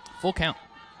 Full count.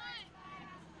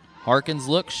 Harkins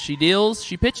looks, she deals,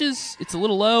 she pitches, it's a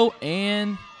little low,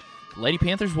 and Lady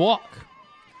Panthers walk.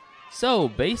 So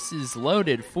bases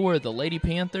loaded for the Lady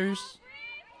Panthers.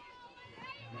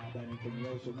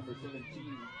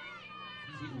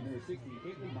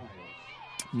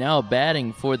 Now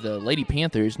batting for the Lady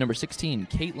Panthers, number 16,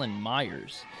 Caitlin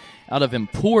Myers, out of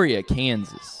Emporia,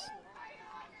 Kansas.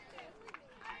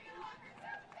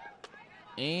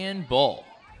 And ball.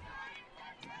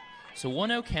 So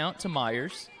 1-0 count to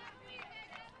Myers.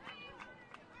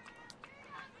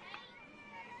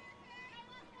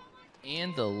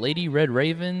 And the Lady Red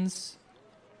Ravens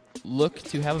look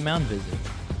to have a mound visit.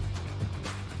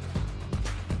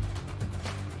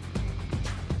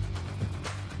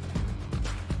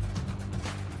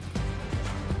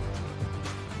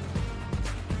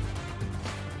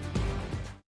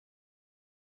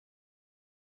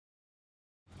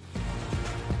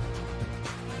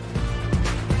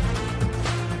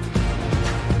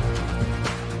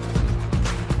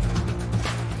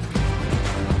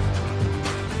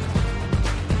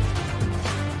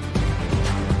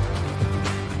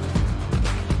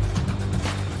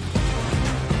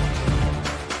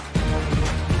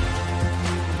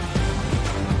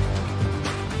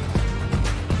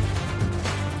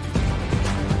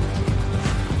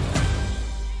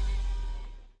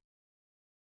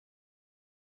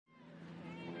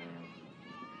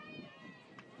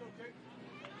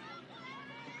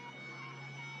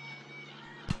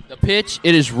 The pitch,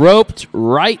 it is roped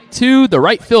right to the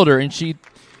right fielder, and she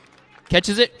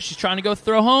catches it. She's trying to go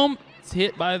throw home. It's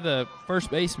hit by the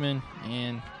first baseman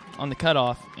and on the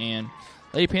cutoff, and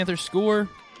Lady Panthers score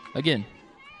again.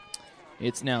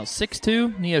 It's now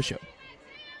 6-2 Neosho.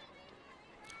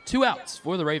 2 outs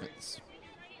for the Ravens.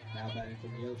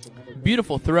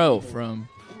 Beautiful throw from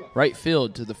right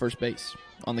field to the first base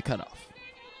on the cutoff.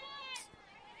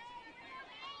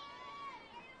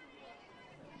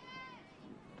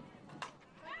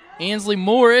 Ansley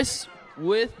Morris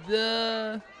with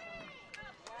the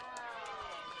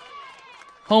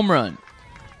home run.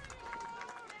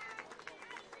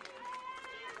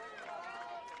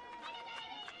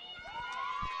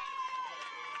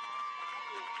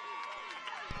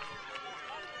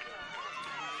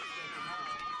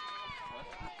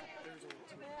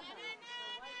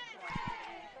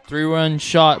 Three-run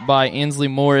shot by Ansley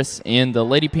Morris, and the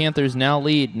Lady Panthers now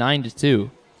lead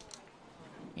 9-2.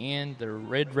 And the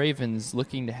Red Ravens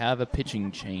looking to have a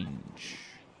pitching change.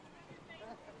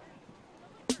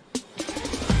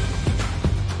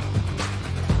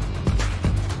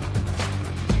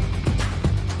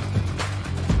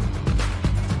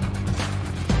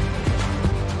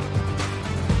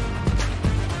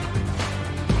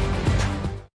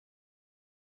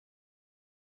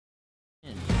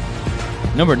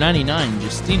 Number 99,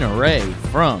 Justina Ray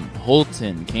from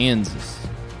Holton, Kansas.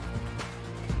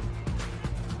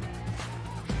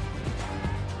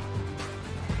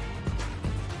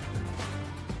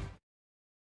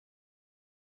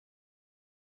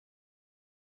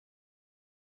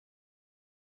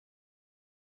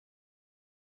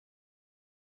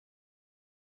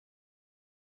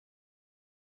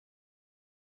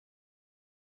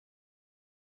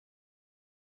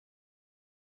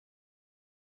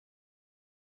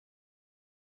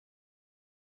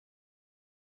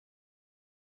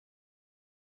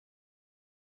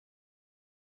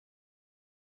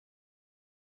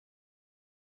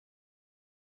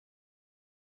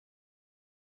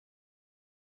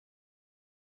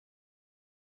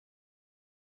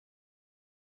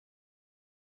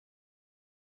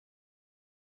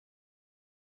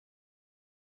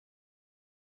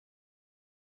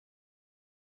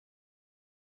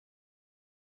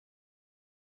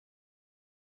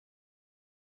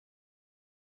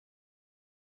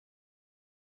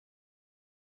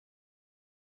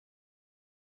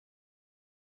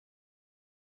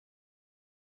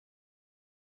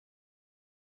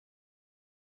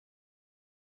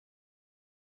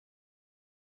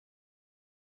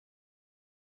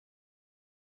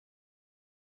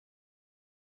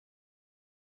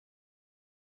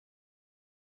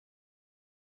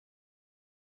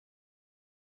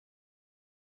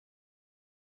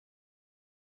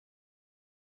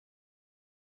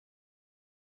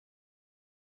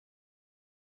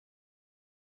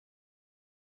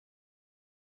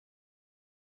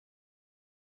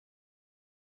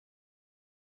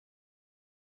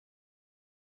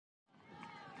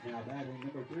 Now batting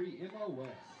number 3, Emma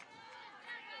West.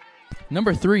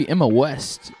 Number 3, Emma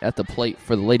West at the plate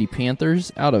for the Lady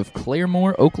Panthers out of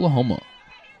Claremore, Oklahoma.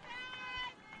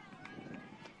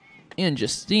 And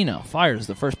Justina fires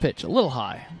the first pitch a little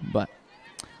high, but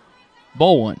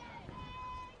ball one.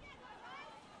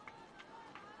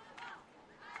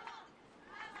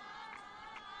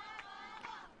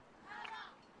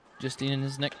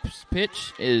 Justina's next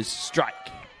pitch is strike.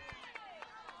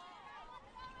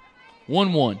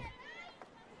 1-1.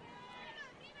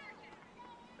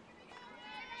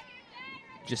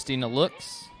 Justina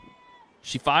looks.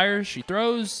 She fires. She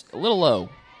throws. A little low.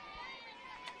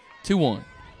 2-1.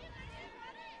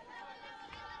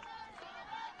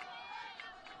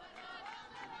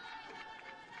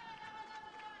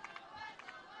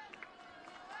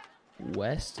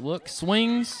 West looks,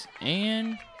 swings,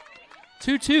 and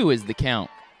 2-2 is the count.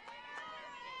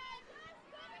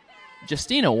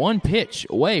 Justina one pitch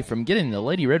away from getting the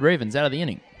Lady Red Ravens out of the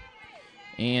inning.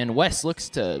 And West looks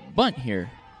to bunt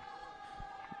here.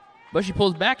 But she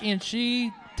pulls back and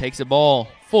she takes a ball.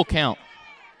 Full count.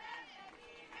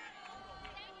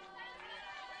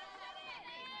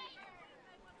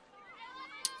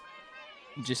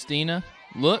 Justina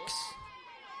looks.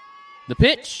 The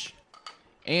pitch.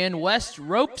 And West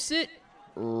ropes it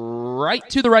right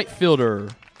to the right fielder.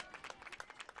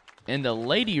 And the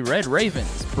Lady Red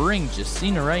Ravens bring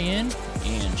Justina Ray in,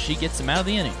 and she gets him out of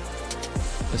the inning.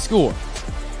 The score,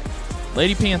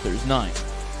 Lady Panthers 9,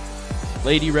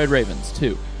 Lady Red Ravens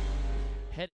 2.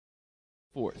 Head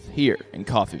fourth here in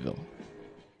Coffeyville.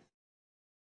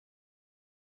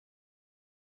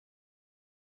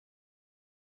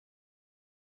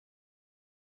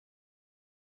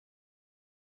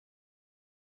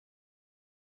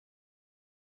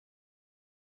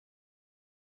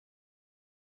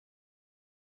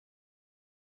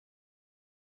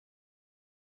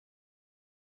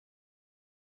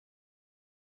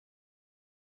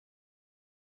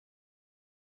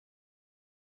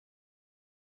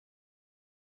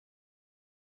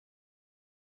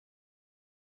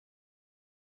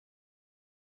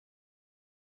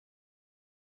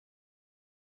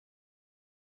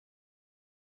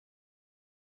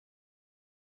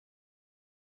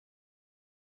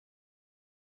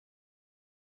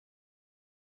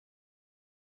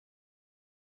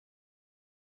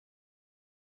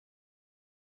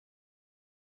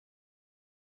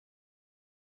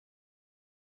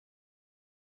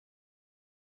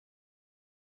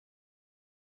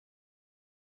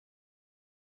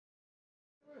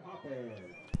 Hopper.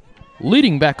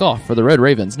 Leading back off for the Red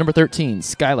Ravens, number 13,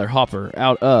 Skylar Hopper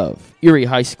out of Erie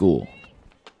High School.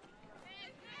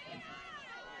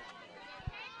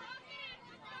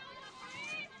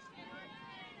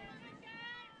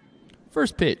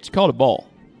 First pitch, called a ball.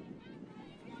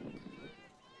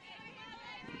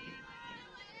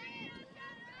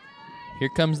 Here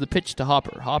comes the pitch to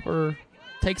Hopper. Hopper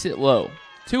takes it low.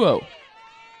 2-0.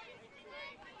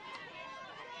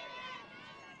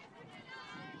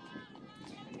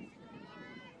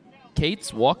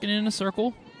 Kate's walking in a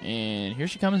circle, and here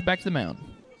she comes back to the mound.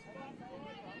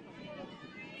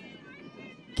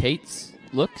 Kate's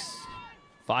looks,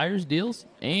 fires, deals,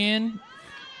 and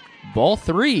ball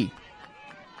 3.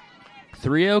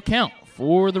 3-0 count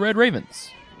for the Red Ravens.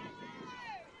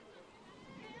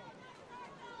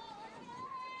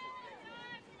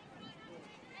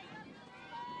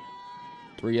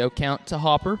 .30 count to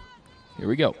Hopper. Here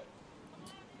we go.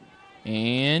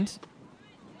 And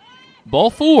ball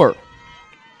 4.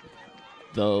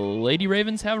 The Lady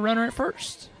Ravens have a runner at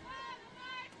first.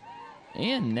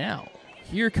 And now,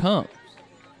 here comes.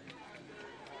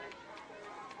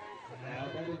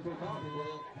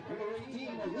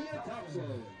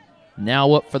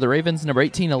 Now up for the Ravens, number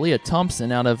 18, Aaliyah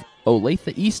Thompson out of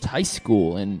Olathe East High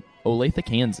School in Olathe,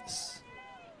 Kansas.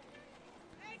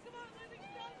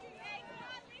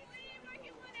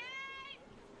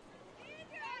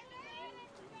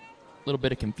 A little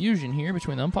bit of confusion here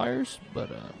between the umpires, but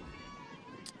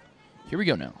here we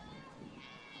go now.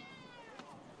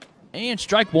 And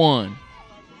strike 1.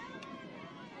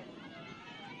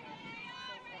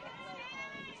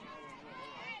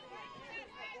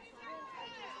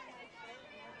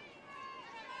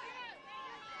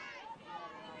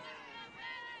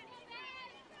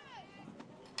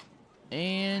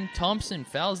 And Thompson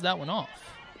fouls that one off.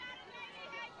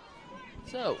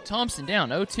 So, Thompson down,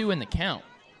 0-2 in the count.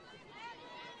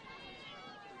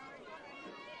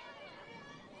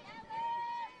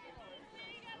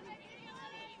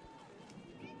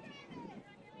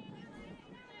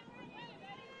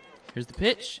 Here's the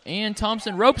pitch, and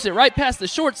Thompson ropes it right past the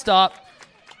shortstop.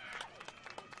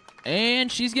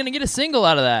 And she's going to get a single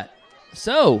out of that.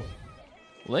 So,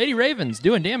 Lady Ravens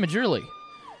doing damage early.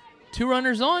 2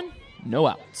 runners on, no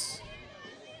outs.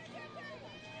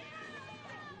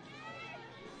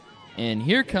 And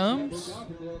here comes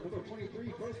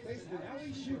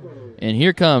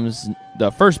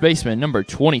the first baseman, number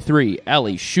 23,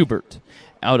 Allie Schubert,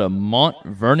 out of Mount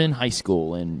Vernon High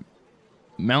School in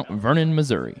Mount Vernon,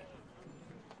 Missouri.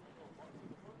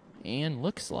 And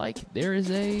looks like there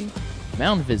is a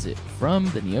mound visit from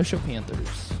the Neosho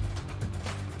Panthers.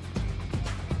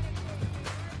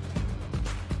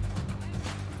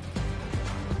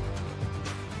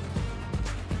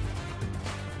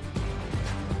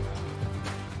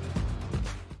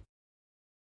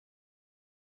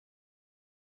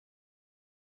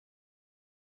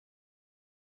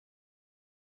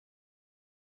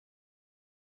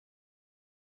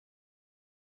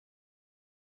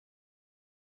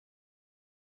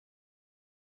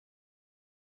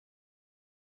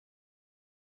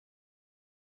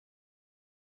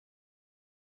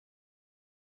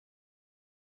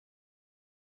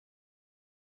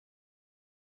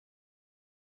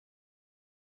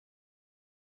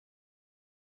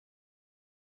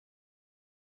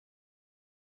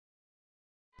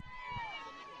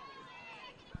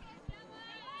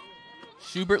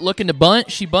 Schubert looking to bunt.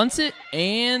 She bunts it,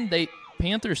 and the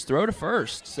Panthers throw to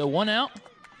first. So 1 out.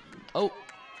 Oh.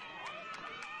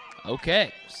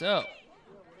 Okay, so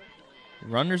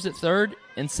runners at third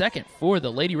and second for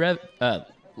the Lady Red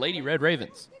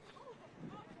Ravens.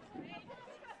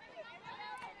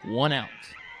 1 out.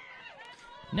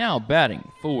 Now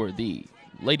batting for the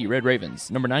Lady Red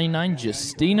Ravens, number 99,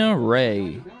 Justina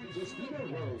Ray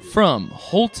from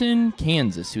Holton,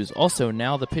 Kansas, who is also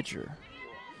now the pitcher.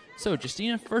 So,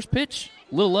 Justina, first pitch,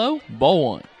 a little low,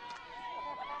 ball 1.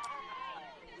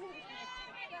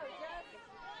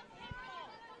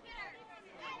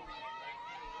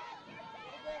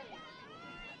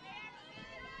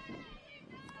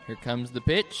 Here comes the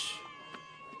pitch,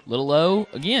 little low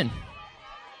again.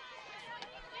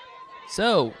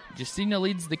 So, Justina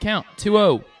leads the count,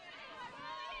 2-0.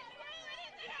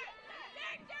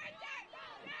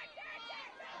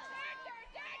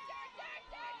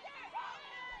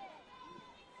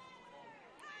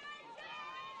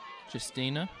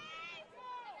 Justina,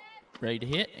 ready to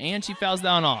hit, and she fouls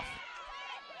that one off.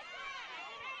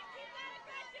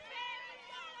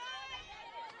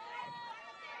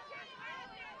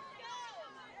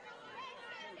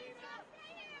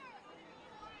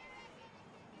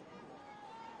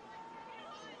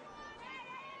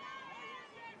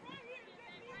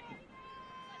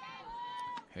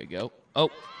 Here you go. Oh.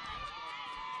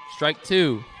 Strike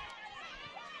 2.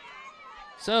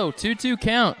 So, 2-2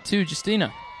 count to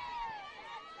Justina.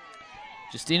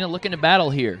 Justina looking to battle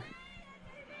here.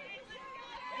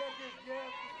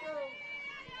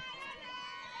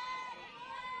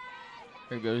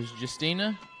 Here goes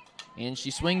Justina. And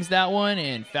she swings that one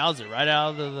and fouls it right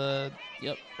out of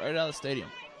right out of the stadium.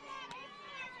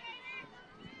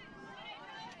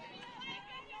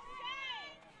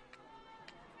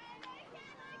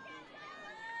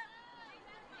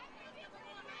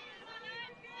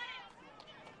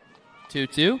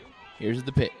 Two. Here's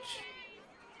the pitch.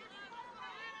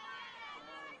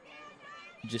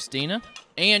 Justina.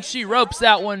 And she ropes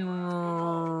that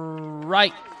one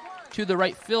right to the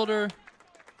right fielder.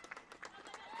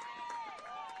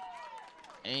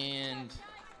 And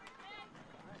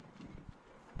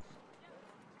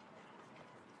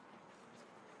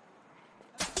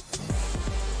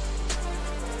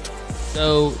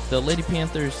so the Lady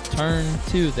Panthers turn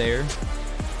 2 there.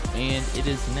 And it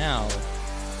is now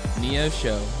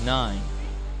Neosho 9,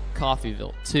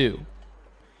 Coffeyville 2.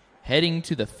 Heading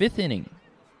to the 5th inning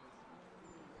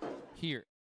here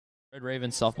at Red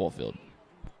Ravens softball field.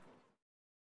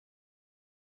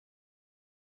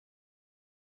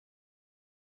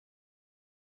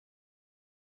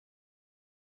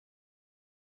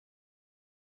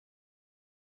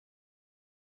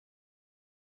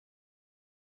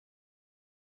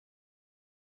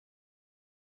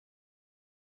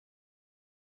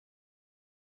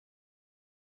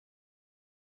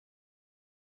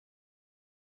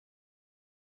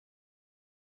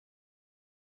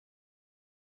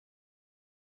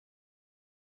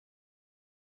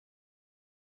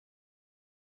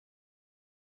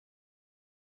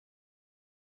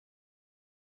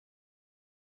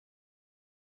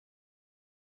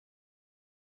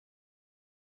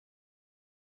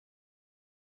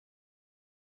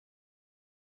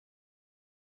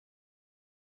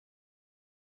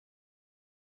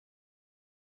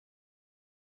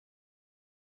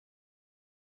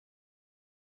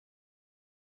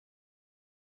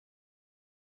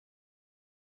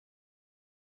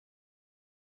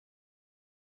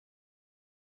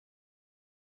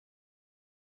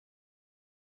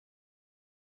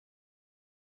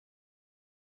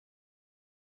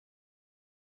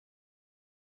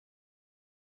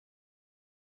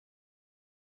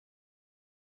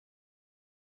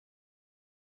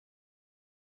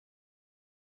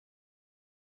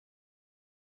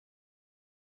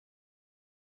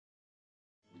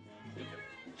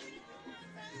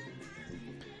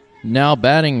 Now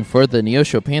batting for the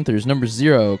Neosho Panthers, number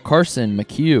 0, Carson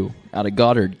McHugh out of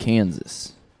Goddard,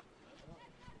 Kansas.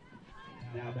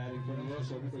 Now batting for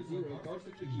Neosho, number 0,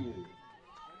 Carson McHugh.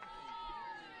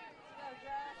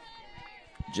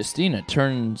 Justina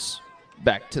turns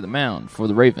back to the mound for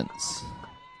the Ravens.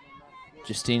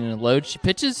 Justina loads, she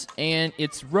pitches, and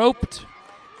it's roped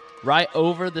right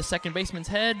over the second baseman's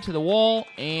head to the wall,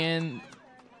 and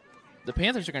the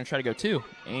Panthers are going to try to go 2,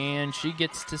 and she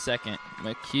gets to second.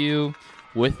 McHugh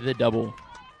with the double.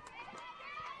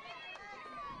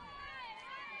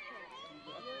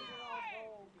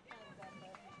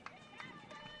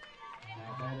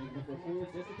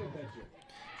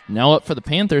 Now up for the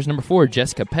Panthers, number 4,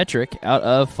 Jessica Petrick out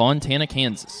of Fontana,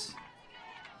 Kansas.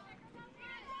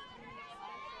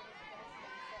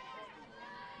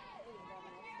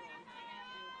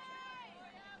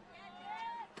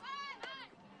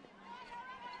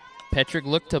 Petrick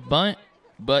looked to bunt,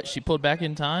 but she pulled back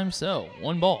in time, so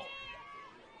 1 ball.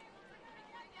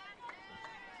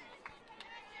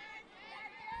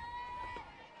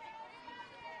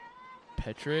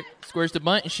 Petrick squares to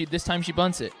bunt, and this time she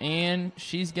bunts it. And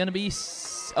she's going to be...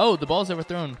 Oh, the ball's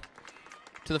overthrown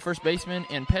to the first baseman,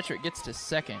 and Petrick gets to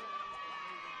second.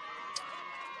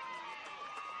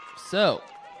 So,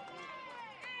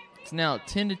 it's now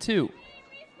 10-2.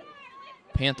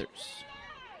 Panthers.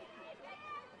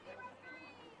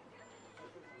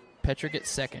 Petrick at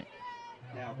second.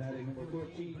 Now batting number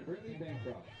 14, Brinley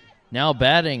Bancroft. Now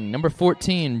batting number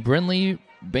 14, Brinley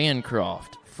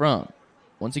Bancroft from,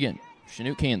 once again,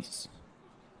 Chanute, Kansas.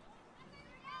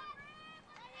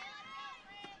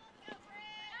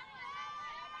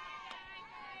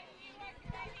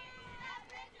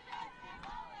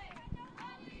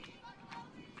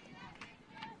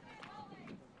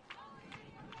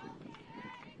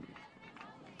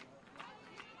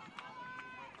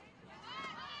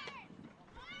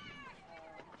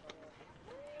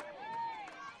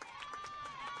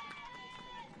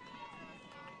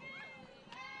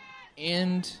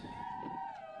 And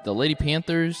the Lady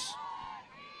Panthers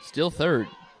still third.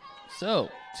 So,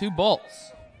 2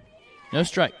 balls. No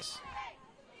strikes.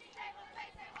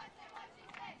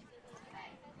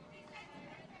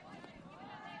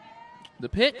 The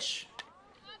pitch.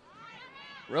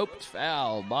 Roped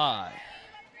foul by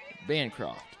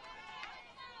Bancroft.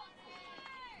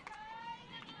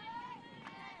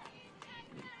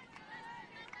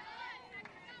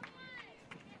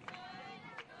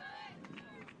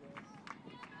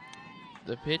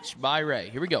 The pitch by Ray.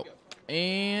 Here we go.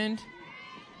 And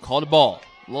called a ball.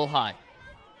 A little high.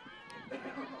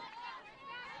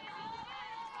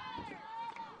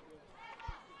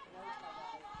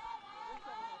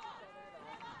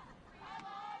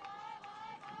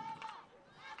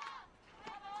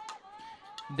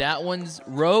 That one's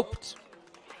roped,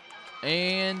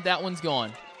 and that one's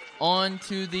gone. On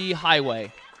to the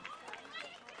highway.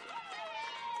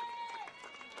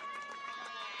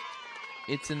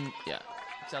 It's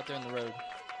out there in the road.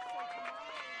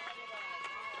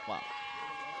 Wow.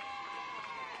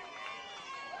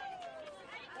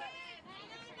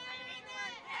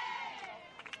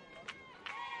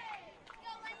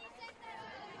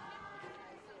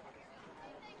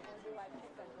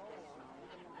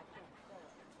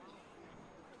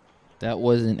 That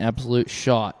was an absolute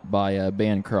shot by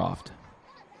Bancroft.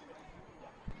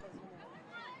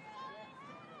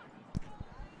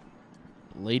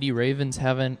 Lady Ravens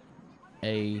having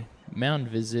a mound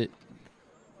visit.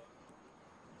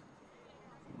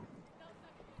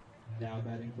 Now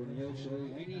batting for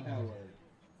Neosho, Amy Howard.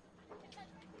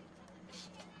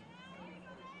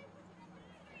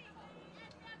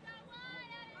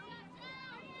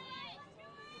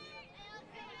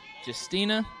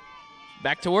 Justina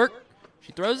back to work.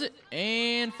 She throws it,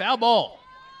 and foul ball.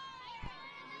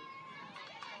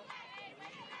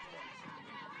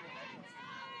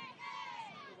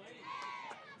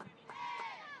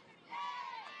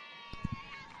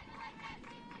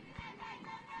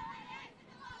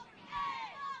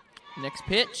 Next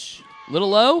pitch, little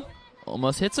low,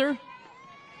 almost hits her.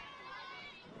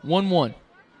 1-1.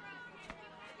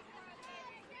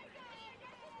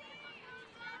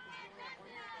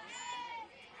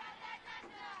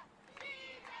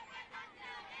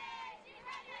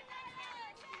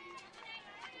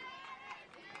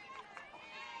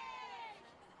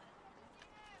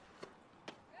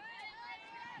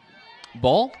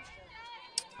 Ball.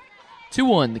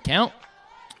 2-1 the count.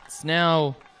 It's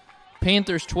now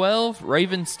Panthers 12,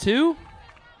 Ravens 2.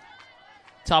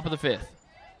 Top of the fifth.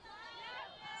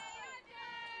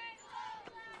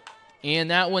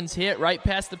 And that one's hit right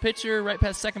past the pitcher, right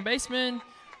past second baseman,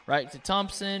 right to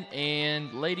Thompson,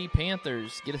 and Lady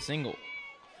Panthers get a single.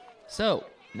 So,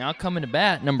 now coming to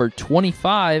bat, number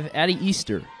 25, Addie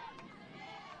Easter.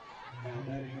 Now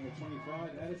batting number 25,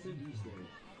 Addison Easter.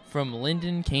 From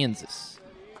Linden, Kansas.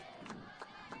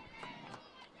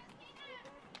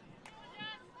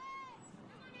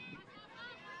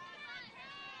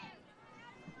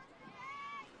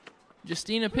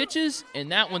 Justina pitches,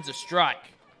 and that one's a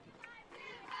strike.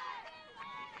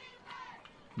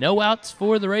 No outs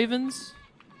for the Ravens.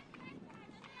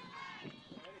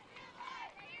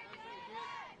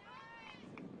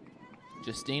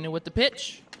 Justina with the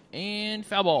pitch, and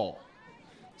foul ball.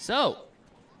 So,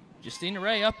 Justina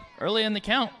Ray up early in the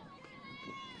count,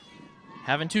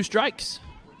 having 2 strikes.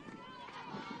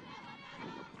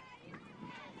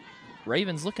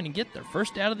 Ravens looking to get their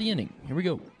first out of the inning. Here we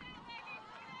go.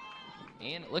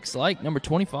 And it looks like number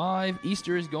 25,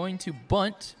 Easter, is going to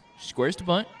bunt. She squares to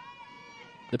bunt.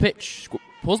 The pitch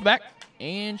pulls back,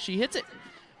 and she hits it.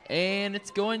 And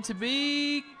it's going to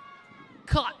be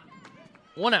caught.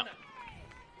 1 out.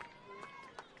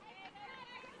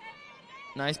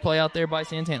 Nice play out there by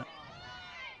Santana.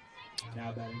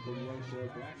 Now batting for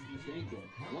Neosho, Braxton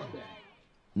Stainbrook. 1 down.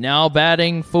 Now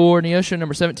batting for Neosho,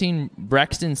 number 17,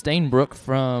 Braxton Stainbrook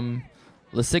from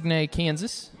LaSigne,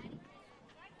 Kansas.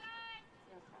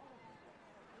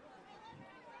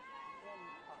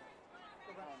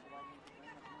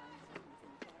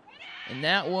 And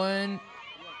that one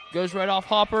goes right off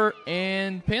Hopper,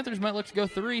 and Panthers might look to go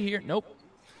 3 here. Nope.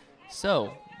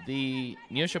 So, the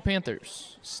Neosho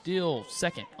Panthers still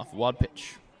second off a wild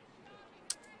pitch.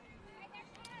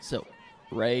 So,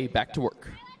 Ray back to work.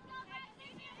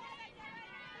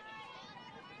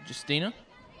 Justina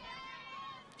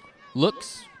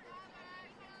looks.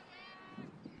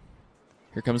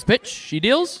 Here comes pitch. She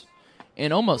deals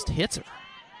and almost hits her.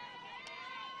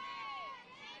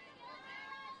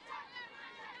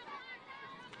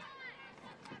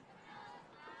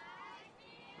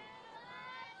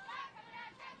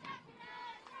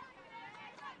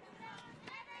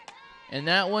 And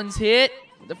that one's hit.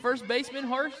 The first baseman,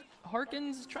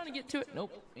 Harkins, is trying to get to it.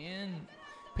 Nope. And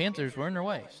Panthers were in their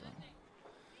way. So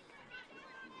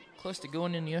close to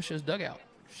going in Neosho's dugout.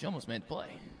 She almost made the play.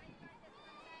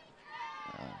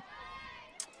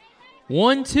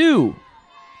 1-2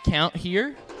 count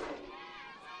here.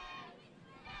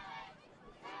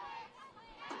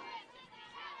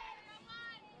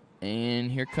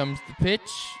 And here comes the pitch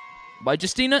by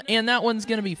Justina, and that one's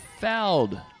going to be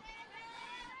fouled.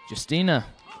 Justina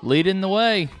leading the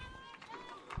way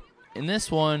in this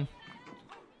one.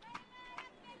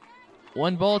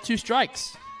 1 ball, 2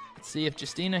 strikes. Let's see if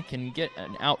Justina can get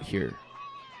an out here.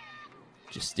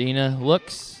 Justina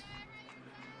looks.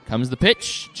 Comes the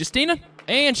pitch. Justina,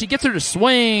 and she gets her to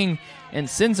swing and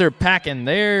sends her packing.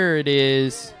 There it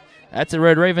is. That's a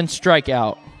Red Raven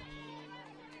strikeout.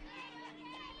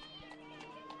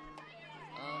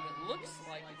 It looks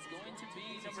like it's going to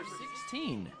be number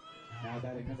 16. Now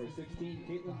batting number 16,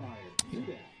 Caitlin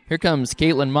Myers. Here comes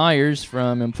Caitlin Myers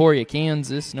from Emporia,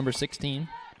 Kansas, number 16.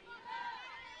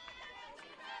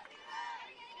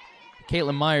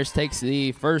 Caitlin Myers takes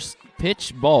the first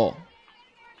pitch, ball.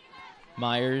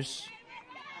 Myers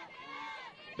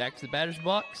back to the batter's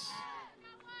box.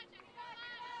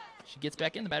 She gets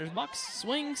back in the batter's box,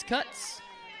 swings, cuts,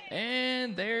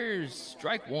 and there's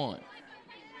strike 1.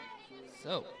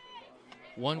 So,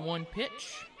 1-1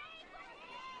 pitch.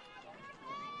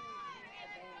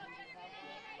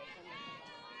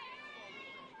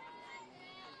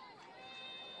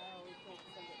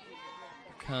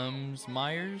 Comes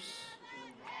Myers.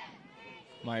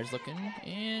 Myers looking,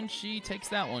 and she takes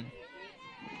that one.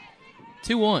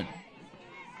 2-1.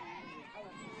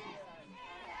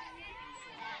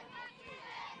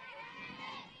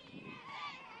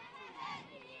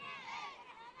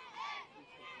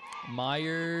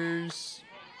 Myers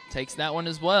takes that one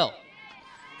as well.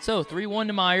 So 3-1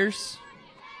 to Myers.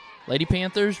 Lady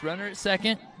Panthers, runner at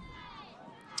second.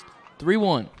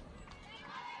 3-1.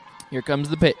 Here comes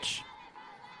the pitch.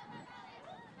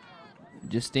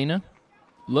 Justina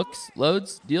looks,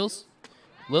 loads, deals.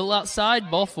 Little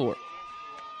outside, ball 4.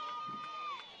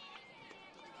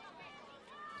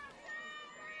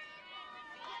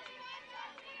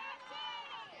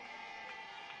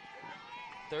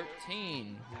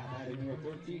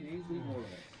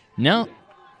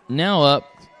 Now up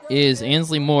is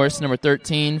Ansley Morris, number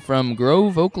 13, from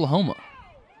Grove, Oklahoma.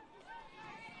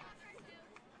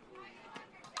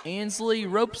 Ansley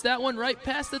ropes that one right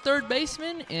past the third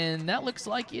baseman, and that looks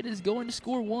like it is going to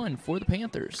score 1 for the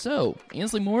Panthers. So,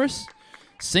 Ansley Morris,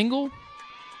 single,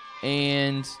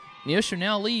 and Neosho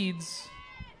now leads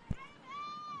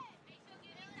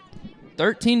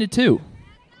 13-2.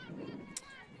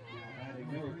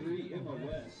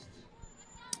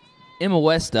 Emma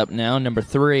West up now, number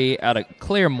 3, out of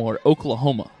Claremore,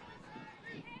 Oklahoma.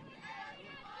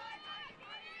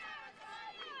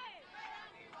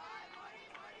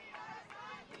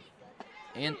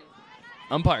 And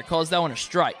umpire calls that one a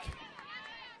strike.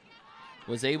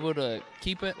 Was able to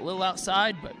keep it a little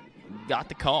outside, but got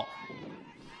the call.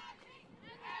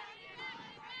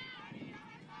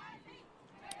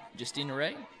 Justina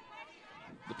Ray,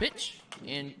 the pitch,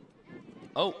 and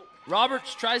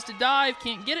Roberts tries to dive,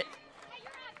 can't get it.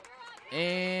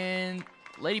 And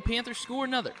Lady Panthers score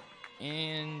another.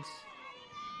 And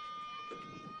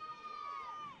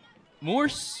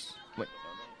Morse,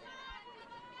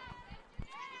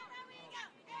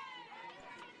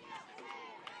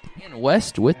 and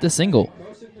West with the single.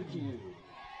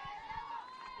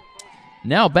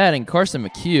 Now batting Carson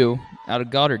McHugh out of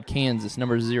Goddard, Kansas,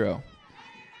 number 0.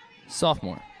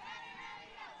 Sophomore.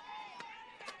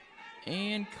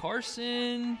 And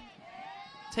Carson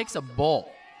takes a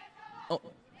ball. Oh.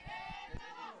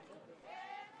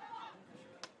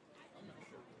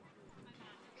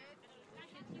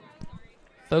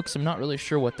 Folks, I'm not really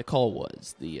sure what the call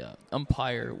was. The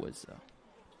umpire was...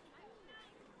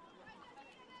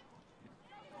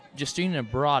 Justina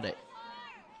brought it.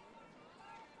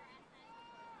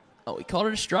 Oh, he called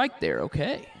it a strike there.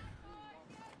 Okay.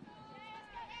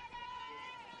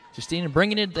 Justina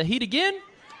bringing it to the heat again.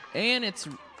 And it's...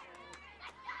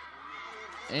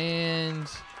 And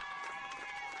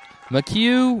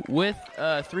McHugh with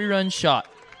a 3-run shot.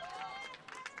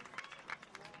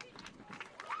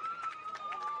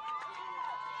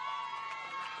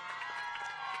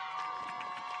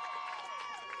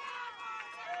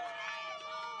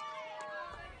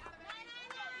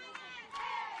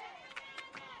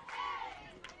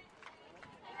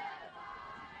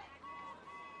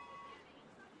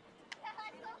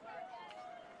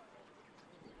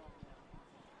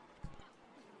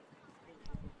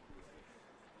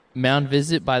 Mound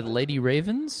visit by the Lady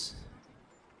Ravens.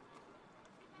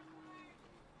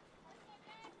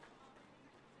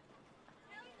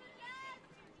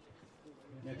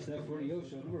 Next up for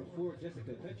Neosho, number 4,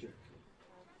 Jessica Petrick.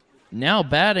 Now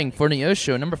batting for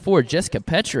Neosho, number 4, Jessica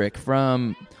Petrick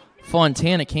from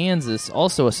Fontana, Kansas,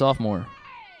 also a sophomore.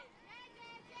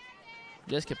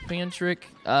 Jessica Pantrick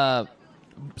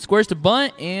squares to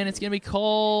bunt, and it's gonna be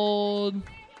called.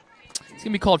 It's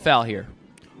gonna be called foul here.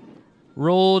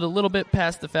 Rolled a little bit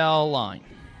past the foul line.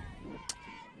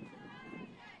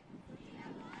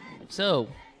 So,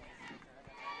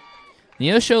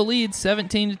 Neosho leads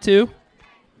 17-2.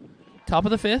 Top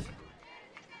of the 5th.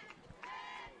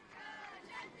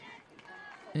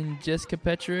 And Jessica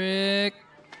Petrick.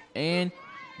 And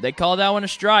they call that one a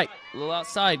strike. A little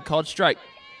outside, called strike.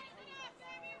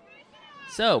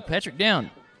 So, Petrick down.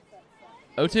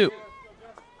 0-2.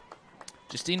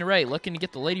 Justina Ray looking to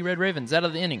get the Lady Red Ravens out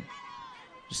of the inning.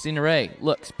 Justina Ray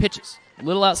looks, pitches. A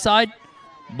little outside,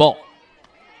 ball.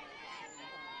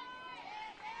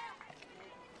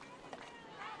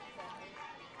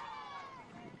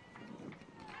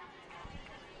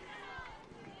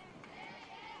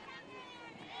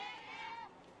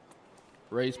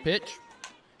 Ray's pitch.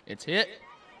 It's hit.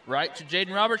 Right to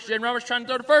Jaden Roberts. Jaden Roberts trying to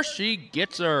throw to first. She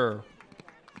gets her.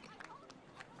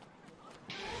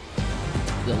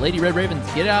 The Lady Red Ravens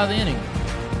get out of the inning.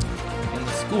 And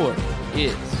the score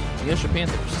is Neosho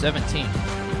Panthers 17.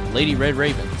 Lady Red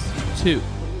Ravens 2.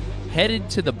 Headed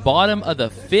to the bottom of the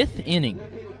 5th inning.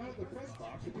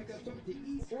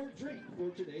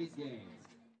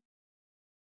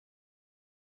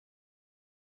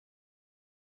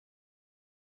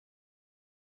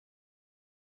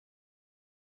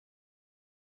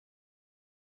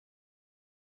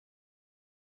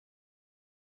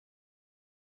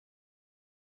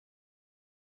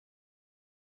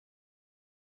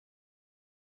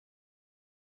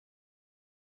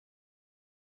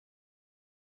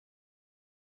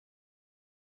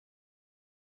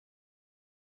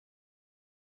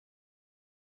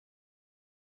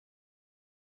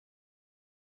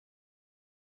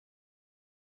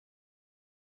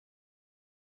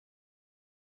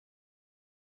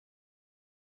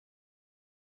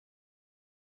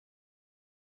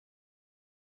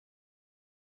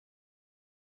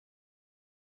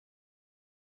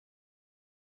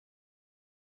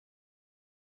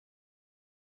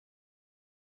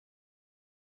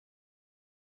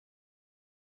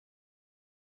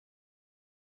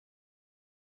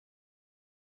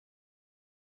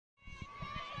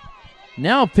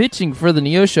 Now pitching for the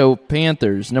Neosho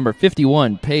Panthers, number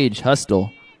 51, Paige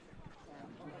Hustle.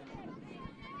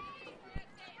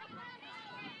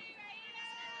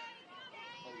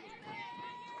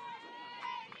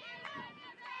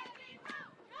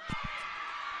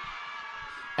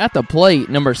 At the plate,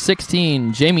 number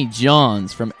 16, Jamie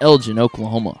Johns from Elgin,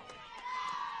 Oklahoma.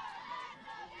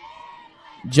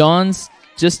 Johns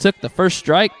just took the first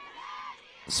strike,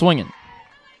 swinging.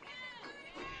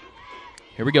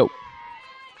 Here we go.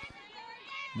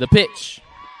 The pitch.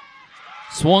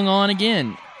 Swung on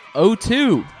again.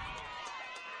 0-2.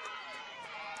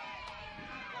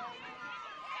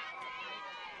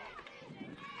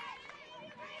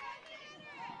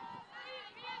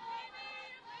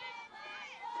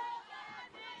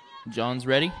 Johns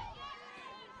ready.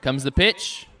 Comes the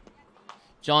pitch.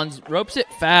 Johns ropes it.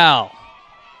 Foul.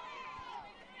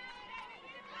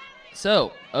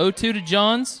 So, 0-2 to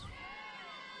Johns.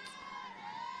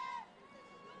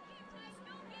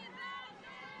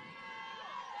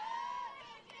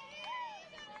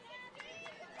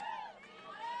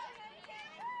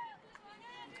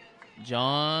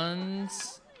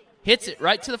 Johns hits it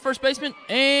right to the first baseman,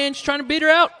 and she's trying to beat her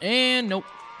out, and nope.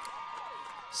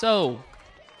 So,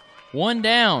 one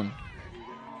down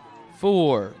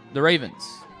for the Ravens.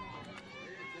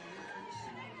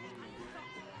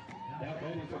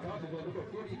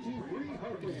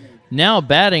 Now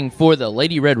batting for the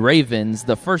Lady Red Ravens,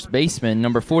 the first baseman,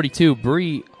 number 42,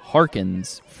 Bree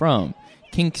Harkins from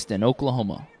Kingston,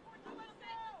 Oklahoma.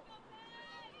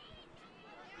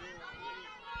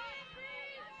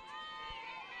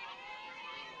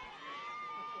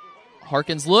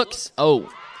 Harkins looks.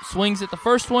 Oh, swings at the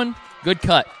first one. Good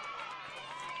cut.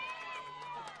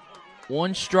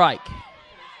 One strike.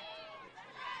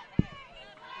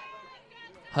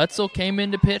 Hutzel came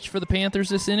in to pitch for the Panthers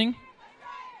this inning.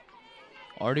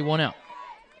 Already one out.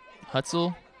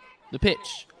 Hutzel, the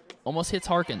pitch. Almost hits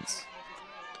Harkins.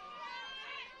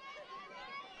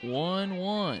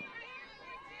 1-1.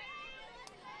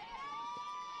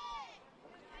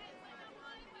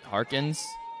 Harkins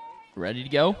ready to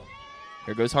go.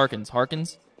 Here goes Harkins.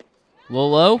 Harkins, a little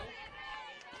low.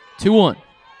 2-1.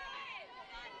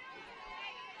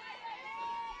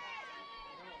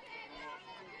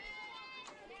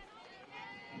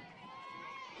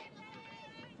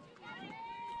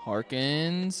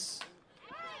 Harkins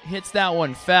hits that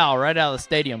one foul right out of the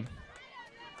stadium.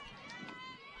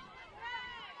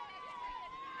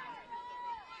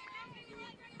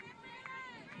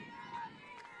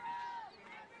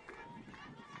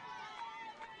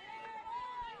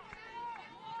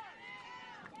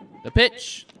 The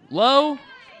pitch, low,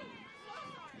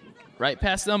 right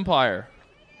past the umpire.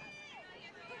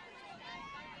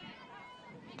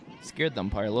 Scared the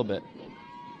umpire a little bit.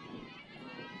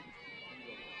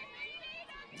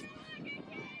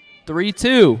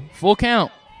 3-2, full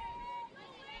count.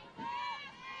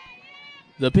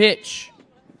 The pitch,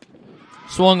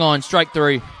 swung on, strike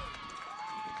 3.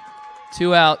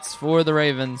 2 outs for the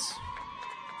Ravens.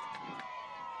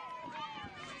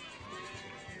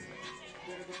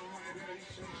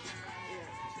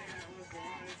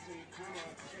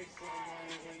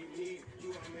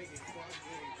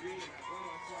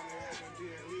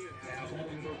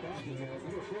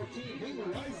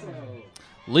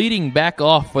 Leading back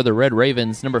off for the Red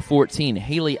Ravens, number 14,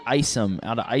 Haley Isom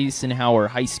out of Eisenhower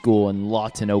High School in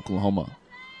Lawton, Oklahoma.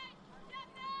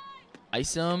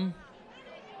 Isom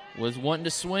was wanting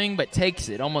to swing, but takes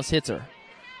it, almost hits her.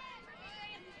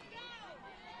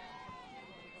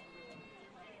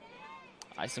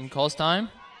 Isom calls time.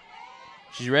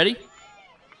 She's ready.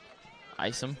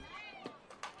 Isom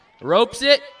ropes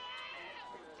it.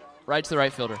 Right to the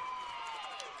right fielder.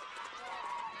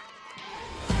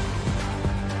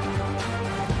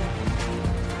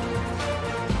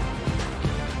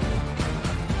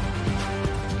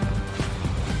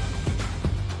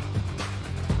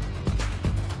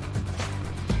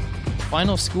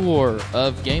 Final score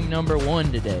of game number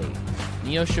 1 today.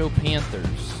 Neosho Panthers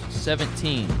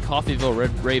 17, Coffeyville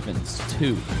Red Ravens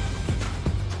 2.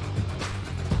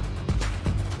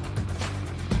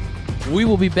 We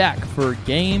will be back for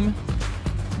game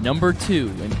number 2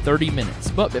 in 30 minutes.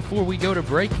 But before we go to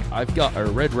break, I've got our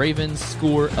Red Ravens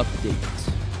score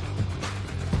update.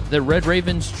 The Red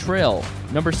Ravens trail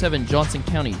number 7 Johnson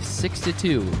County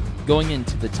 6-2 going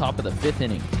into the top of the 5th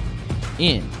inning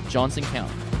in Johnson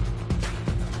County.